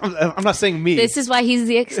 I'm not saying me. This is why he's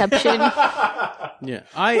the exception. Yeah.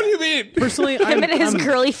 What do you mean? Personally, Him and his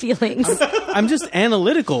girly feelings. I'm just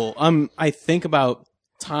analytical. I think about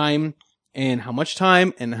time and how much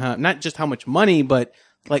time and how, not just how much money, but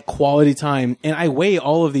like quality time. And I weigh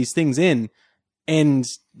all of these things in. And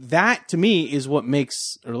that to me is what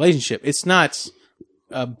makes a relationship. It's not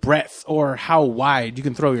breadth or how wide you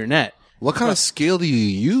can throw your net. What kind of scale do you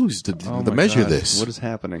use to Oh my measure God. this? What is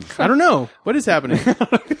happening? I don't know. What is happening?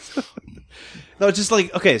 No, it's just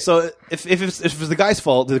like, okay, so if it's the guy's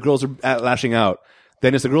fault that the girls are lashing out,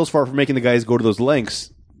 then it's the girl's fault for making the guys go to those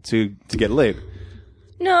lengths to get laid.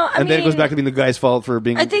 No, I And mean, then it goes back to being the guy's fault for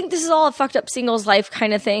being... I think this is all a fucked up singles life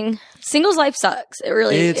kind of thing. Singles life sucks. It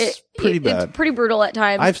really It's pretty bad. It's pretty brutal at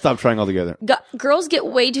times. I've stopped trying altogether. Girls get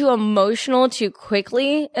way too emotional too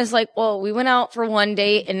quickly. It's like, well, we went out for one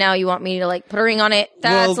date and now you want me to like put a ring on it.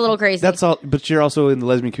 That's Well, a little crazy. That's all, but you're also in the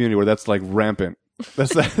lesbian community where that's like rampant.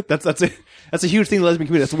 That's a huge thing in the lesbian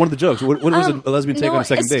community. That's one of the jokes. What does a lesbian take no, on a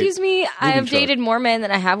second date? excuse me. I have chart. dated more men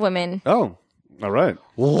than I have women. Oh, all right.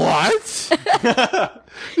 What?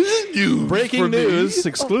 This is news Breaking for me. news,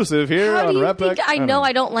 exclusive here How on do you Rat think Pack. I know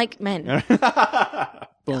I don't like men?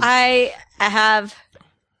 I have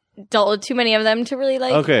dealt with too many of them to really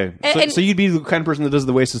like. Okay, And- so you'd be the kind of person that does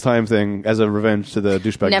the waste of time thing as a revenge to the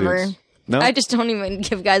douchebag Never. dudes. No, I just don't even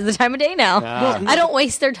give guys the time of day now. I don't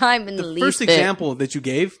waste their time in the least First bit. example that you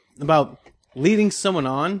gave about leading someone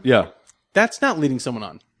on, yeah. that's not leading someone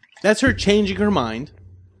on. That's her changing her mind.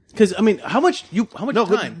 Because I mean, how much No,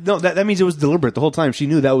 time? no, that means it was deliberate the whole time. She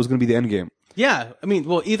knew that was going to be the end game. Yeah, I mean,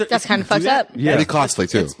 well, either That's if kind you of fucked do that, up. Yeah. Pretty costly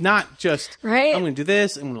too. It's not just Right. I'm going to do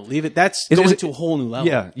this. I'm going to leave it. That's Is going it- to a whole new level.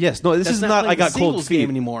 Yeah, yes, no, this That's is not. I playing got the cold singles feet game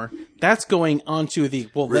anymore. That's going onto the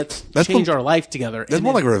let's That's change more- our life together. That's And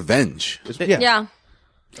more then- like revenge. Yeah.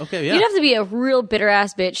 okay. Yeah, You'd have to be a real bitter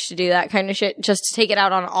ass bitch to do that kind of shit just to take it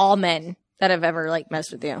out on all men that have ever like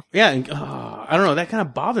messed with you. yeah. And, I don't know. That kind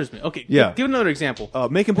of bothers me. Okay. Yeah. Give another example.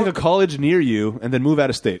 Make him pick a college near you and then move out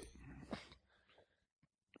of state.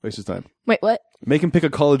 Waste his time. Wait, what? Make him pick a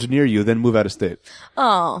college near you, then move out of state.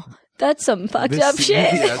 Oh, that's some fucked up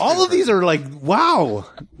shit. All of these are like, wow.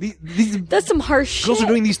 These That's some harsh girls shit. are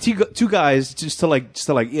doing these two guys just to like,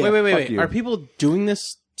 yeah. wait. fuck you. Are people doing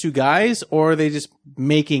this to guys, or are they just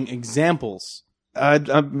making examples?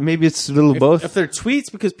 Maybe it's a little both. If they're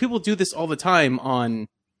tweets, because people do this all the time on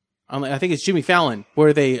I think it's Jimmy Fallon,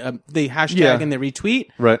 where they hashtag Yeah. and they retweet,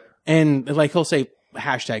 Right. and like he'll say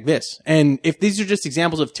hashtag this. And if these are just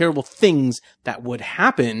examples of terrible things that would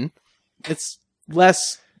happen, it's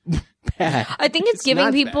less bad. I think it's giving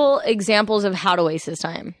not people examples of how to waste his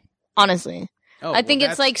time. Honestly. Oh, I think well,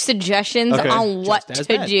 it's like suggestions Okay. on what Just as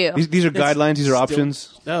to bad. do. These are guidelines. These are still-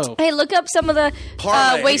 options. Oh, Hey, look up some of the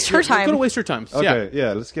waste her Go to time. waste her times. Okay,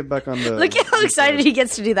 yeah. Let's get back on the. Look at how excited he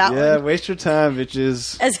gets to do that Yeah, one. waste your time,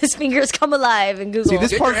 bitches. As his fingers come alive in Google. See,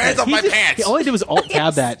 this part. Hands off my He pants. all he did was alt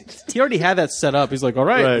tab that. He already had that set up. He's like, all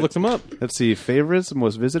right, Right. looked him up. Let's see. Favorites,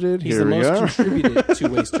 most visited. He's Here the we most are. contributed to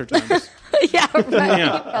waste her times. yeah, right.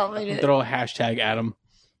 Yeah. Probably did. Throw a hashtag at him.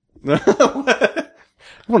 I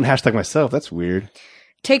wouldn't hashtag myself. That's weird.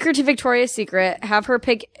 Take her to Victoria's Secret, have her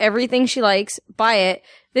pick everything she likes, buy it,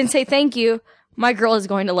 then say thank you. My girl is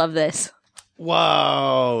going to love this.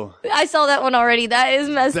 Wow. I saw that one already. That is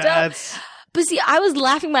messed That's. up. But see, I was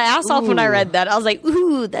laughing my ass off when I read that. I was like,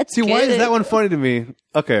 ooh, that's See, good. why is that one funny to me?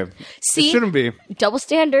 Okay. See? It shouldn't be. Double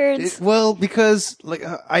standards. Well, because like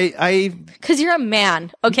I Because you're a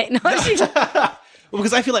man. Okay, no.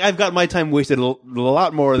 because I feel like I've got my time wasted a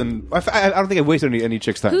lot more than I don't think I've wasted any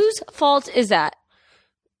chick's time. Whose fault is that?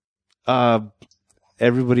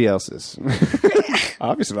 Everybody else's.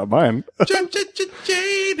 Obviously not mine.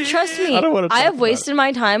 Trust me, I don't wanna talk I have about wasted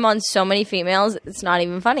my time on so many females, it's not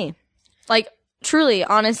even funny. Like, truly,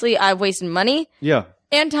 honestly, I've wasted money Yeah.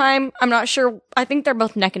 and time. I'm not sure. I think they're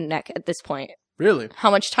both neck and neck at this point. Really? How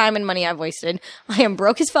much time and money I've wasted. I am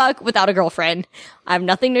broke as fuck without a girlfriend. I have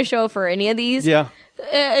nothing to show for any of these Yeah.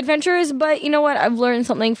 adventures, but you know what? I've learned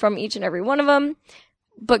something from each and every one of them.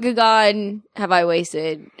 But good God, have I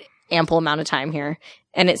wasted ample amount of time here.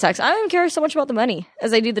 And it sucks. I don't even care so much about the money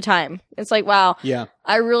as I do the time. It's like, wow. Yeah.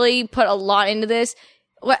 I really put a lot into this.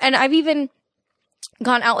 And I've even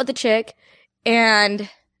gone out with a chick and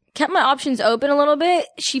kept my options open a little bit.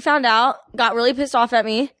 She found out, got really pissed off at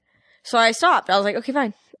me. So I stopped. I was like, okay,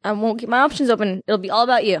 fine. I won't keep my options open. It'll be all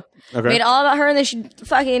about you. Okay. Made it all about her, and then she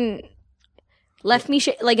fucking left me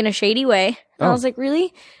like in a shady way. And I was like,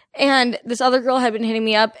 really? And this other girl had been hitting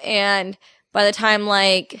me up, and by the time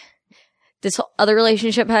like this other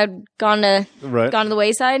relationship had gone to the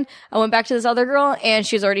wayside, I went back to this other girl, and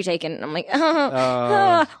she was already taken. And I'm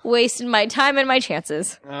like, wasting my time and my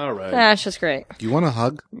chances. All right. That's just great. Do you want a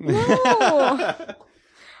hug? No.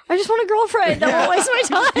 I just want a girlfriend. Don't waste my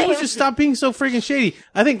time. People just stop being so freaking shady.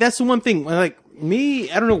 I think that's the one thing. Like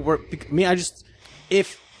me, I don't know where. Me, I just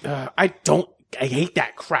I hate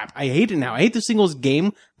that crap. I hate it now. I hate the singles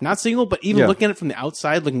game. Not single, but even Yeah. looking at it from the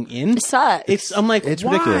outside, looking in, It sucks. I'm like, It's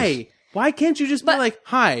why? ridiculous. Why can't you just be like,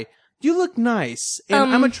 hi, you look nice,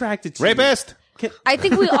 and I'm attracted to Rapist. you. I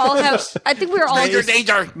think we all have. I think we're all.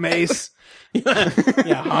 Danger. Mace.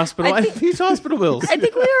 Yeah, hospital. I think these hospital bills. I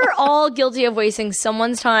think we are all guilty of wasting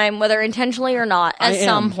someone's time, whether intentionally or not, at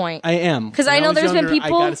some point. I am. Because When I know was there's younger, been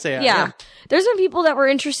people. I gotta say, I yeah, am. there's been people that were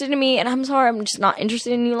interested in me, and I'm sorry, I'm just not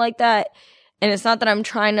interested in you like that. And it's not that I'm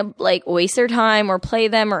trying to like waste their time or play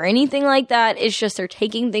them or anything like that. It's just they're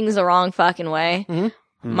taking things the wrong fucking way. Mm-hmm.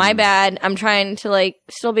 My bad. I'm trying to like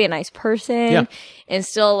still be a nice person Yeah. and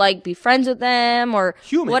still like be friends with them or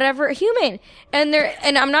Human. whatever human. And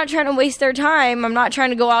I'm not trying to waste their time. I'm not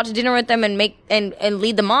trying to go out to dinner with them and make and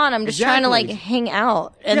lead them on. I'm just trying to like Exactly. hang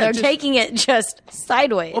out. And Yeah, they're just- taking it just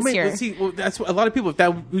sideways Well, here. but see, that's what a lot of people. If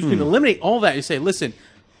that we can eliminate all that, you say, listen,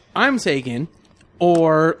 I'm taken,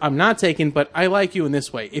 or I'm not taken, but I like you in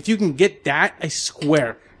this way. If you can get that, I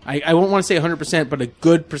swear, I won't want to say 100%, but a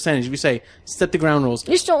good percentage. If you say set the ground rules,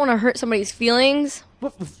 You just don't want to hurt somebody's feelings.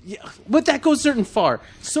 but that goes certain far,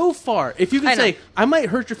 so far. If you I can know. say, I might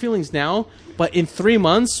hurt your feelings now, but in 3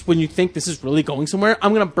 months, when you think this is really going somewhere,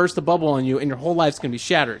 I'm going to burst the bubble on you, and your whole life's going to be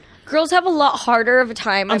shattered. Girls have a lot harder of a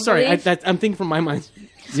time. I'm sorry, believe. I'm thinking from my mind.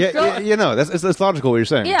 Yeah, you know, that's logical what you're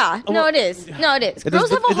saying. Yeah, no, it is. No, it is. Girls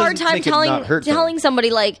doesn't- have a it hard doesn't time make it not hurt them. telling somebody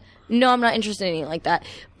like, no, I'm not interested in you like that.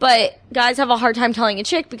 But guys have a hard time telling a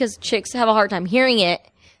chick because chicks have a hard time hearing it.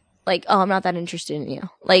 Like, oh, I'm not that interested in you.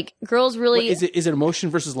 Like, girls really. Is it emotion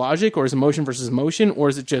versus logic, or is it emotion versus emotion, or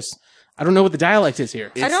is it just I don't know what the dialect is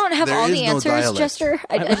here? I don't have there all is the no answers, dialect. Jester.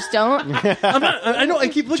 I just don't. I know. I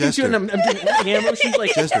keep looking at you, and I'm doing hand motions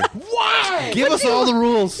like, Jester. why? Give us all the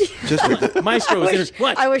rules. Just Maestro is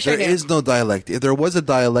what? I wish I there knew. is no dialect. If there was a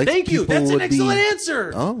dialect, Thank you. people That's an would excellent be.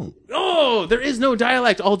 answer. Oh, Oh, there is no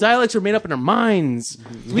dialect. All dialects are made up in our minds.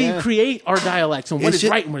 We create our dialects and what is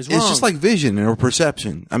right and what is wrong. It's just like vision or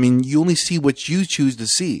perception. I mean, you only see what you choose to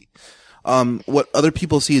see. What other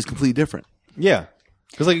people see is completely different. Yeah.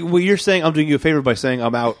 Because like what you're saying, I'm doing you a favor by saying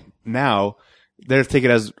I'm out now. They're taking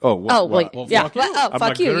it as what? Oh, wait. Well, Yeah. fuck you. Oh, I'm fuck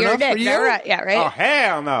not you. good You're a enough for dick. you? Yeah, right. Yeah, right. Oh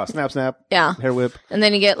hell no! Snap, snap. Yeah. Hair whip. And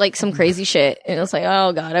then you get like some crazy shit, and it's like,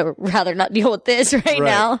 oh god, I would rather not deal with this right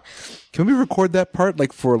now. Can we record that part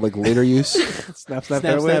like for like later use? Snap, snap, Snap,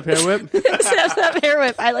 hair snap, whip. hair whip. Snap, snap, hair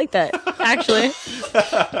whip. I like that. Actually,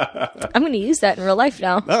 I'm going to use that in real life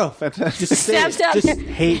now. Oh, fantastic! Just say Snap, it. snap.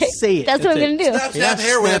 Just say it. That's what I'm going to do. Snap, Yeah, snap,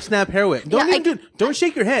 hair whip. Snap, snap, hair whip. Don't Yeah, even don't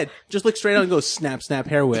shake your head. Just look straight out and go snap, snap,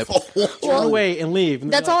 hair whip. Turn away and leave.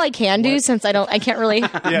 And That's all I can do since I can't really do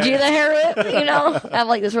the hair whip. You know, I have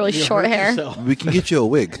like this really short hair. We can get you a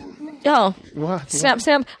wig. Oh, snap,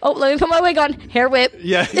 snap. Oh, let me put my wig on. Hair whip.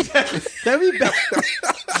 Yeah, exactly. That'd be bad.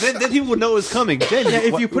 then people would know it was coming. Then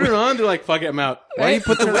If you put it on, they're like, "Fuck it, I'm out." why do you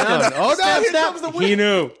put the wig on? Oh no! Snap, Here snap. comes the wig. He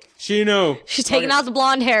knew. She knew. She's taking out the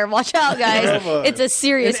blonde hair. Watch out, guys. It's a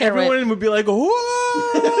serious And hair whip. everyone would be like,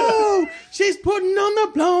 "Whoa, she's putting on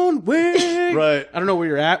the blonde wig." Right. I don't know where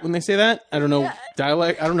you're at when they say that. I don't know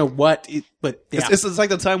dialect. I don't know what. But yeah. It's like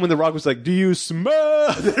the time when The Rock was like, "Do you smell?"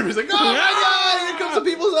 And everybody's like, "Oh my god! Here comes the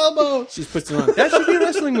people's elbow." She puts it on. That should be a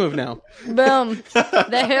wrestling move now. Boom.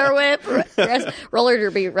 The hair whip. Roller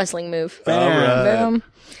derby wrestling move. Bam. Boom.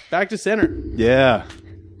 Back to center. Yeah.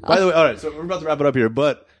 By the way, all right. So we're about to wrap it up here,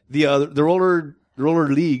 but the roller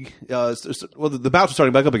league, the bouts are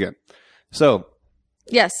starting back up again. So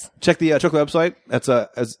Yes. check the website. That's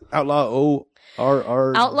as outlaw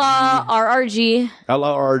Outlaw RRG.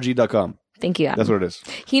 outlawrrg.com. Thank you, Adam. That's what it is.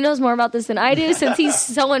 He knows more about this than I do since he's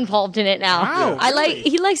so involved in it now. Wow,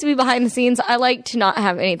 He likes to be behind the scenes. I like to not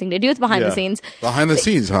have anything to do with behind Yeah. the scenes. Behind the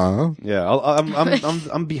scenes, huh? Yeah,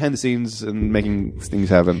 I'm behind the scenes and making things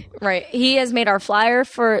happen. Right. He has made our flyer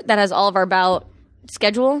that has all of our bout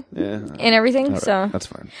schedule Yeah, and everything. all right. So That's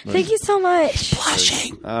fine. thank you so much.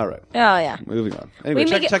 All right, Oh yeah. moving on. Anyway,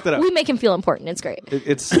 check that out. We make him feel important. It's great.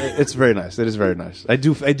 It's very nice. It is very nice. I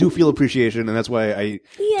do feel appreciation, and that's why I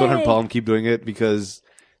don't have a Yay. problem keep doing it, because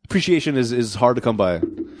appreciation is hard to come by.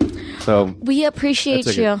 So We appreciate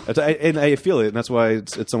that's you. and I feel it, and that's why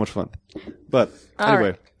it's so much fun. But All anyway,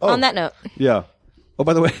 right. On that note, yeah. Oh,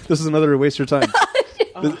 by the way, this is another waste your time.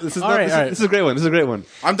 This is All right. this is a great one. This is a great one.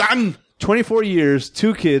 I'm done. 24 years,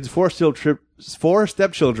 2 kids, 4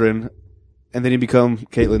 stepchildren, and then you become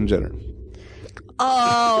Caitlyn Jenner.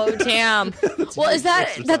 oh damn. Well,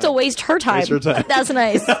 that's a waste her time. Waste her time. That's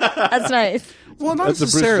nice. That's nice. Well, not That's a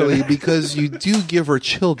Bruce necessarily Jenner. because you do give her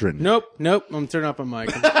children. Nope. I'm turning off my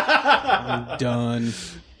mic. I'm done.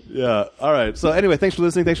 Yeah. All right. So anyway, thanks for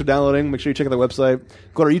listening. Thanks for downloading. Make sure you check out the website.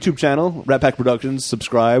 Go to our YouTube channel, Rat Pack Productions.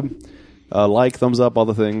 Subscribe, like, thumbs up, all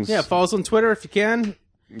the things. Yeah, follow us on Twitter if you can.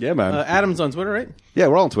 Yeah, man. Adam's on Twitter, right? Yeah,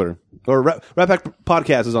 we're all on Twitter. Or Rat Pack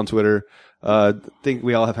Podcast is on Twitter. Think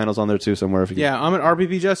we all have handles on there too somewhere. If you Yeah, I'm an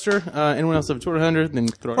RBB Jester. Anyone else have a Twitter handle? Then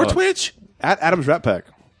throw it Or out. Twitch. at Adam's Rat Pack.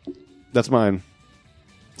 That's mine.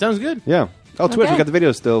 Sounds good. Yeah. Oh, Twitch. Okay. We got the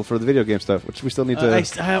videos still for the video game stuff, which we still need to.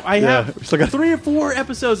 I have we still got- 3 or 4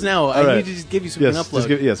 episodes now. I right. need to just give you some Yes, upload. just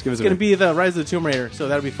give us It's a going to minute. be the Rise of the Tomb Raider, so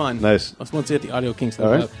that'll be fun. Nice. Once we get the audio kinks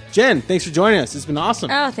All right. up. Jen, thanks for joining us. It's been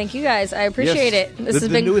awesome. Oh, thank you guys. I appreciate Yes. it. This the has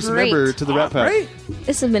been newest great. member to the Rat Pack. Right?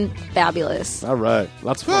 This has been fabulous. All right.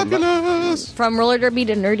 Lots of fun. Fabulous. From roller derby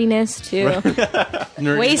to nerdiness to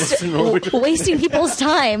wasting people's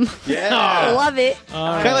time. Yeah. Love it.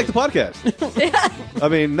 Kind of like the podcast. I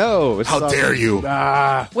mean, no. It's How dare you?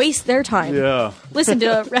 Waste their time. Yeah. Listen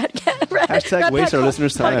to Hashtag waste our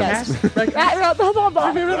listeners' time.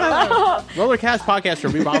 Rollercast podcast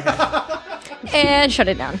review podcast. And shut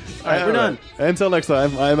it down. All right, we're done. Until next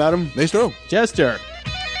time, I'm Adam. Maestro. Jester.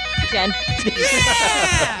 Jen.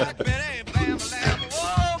 Better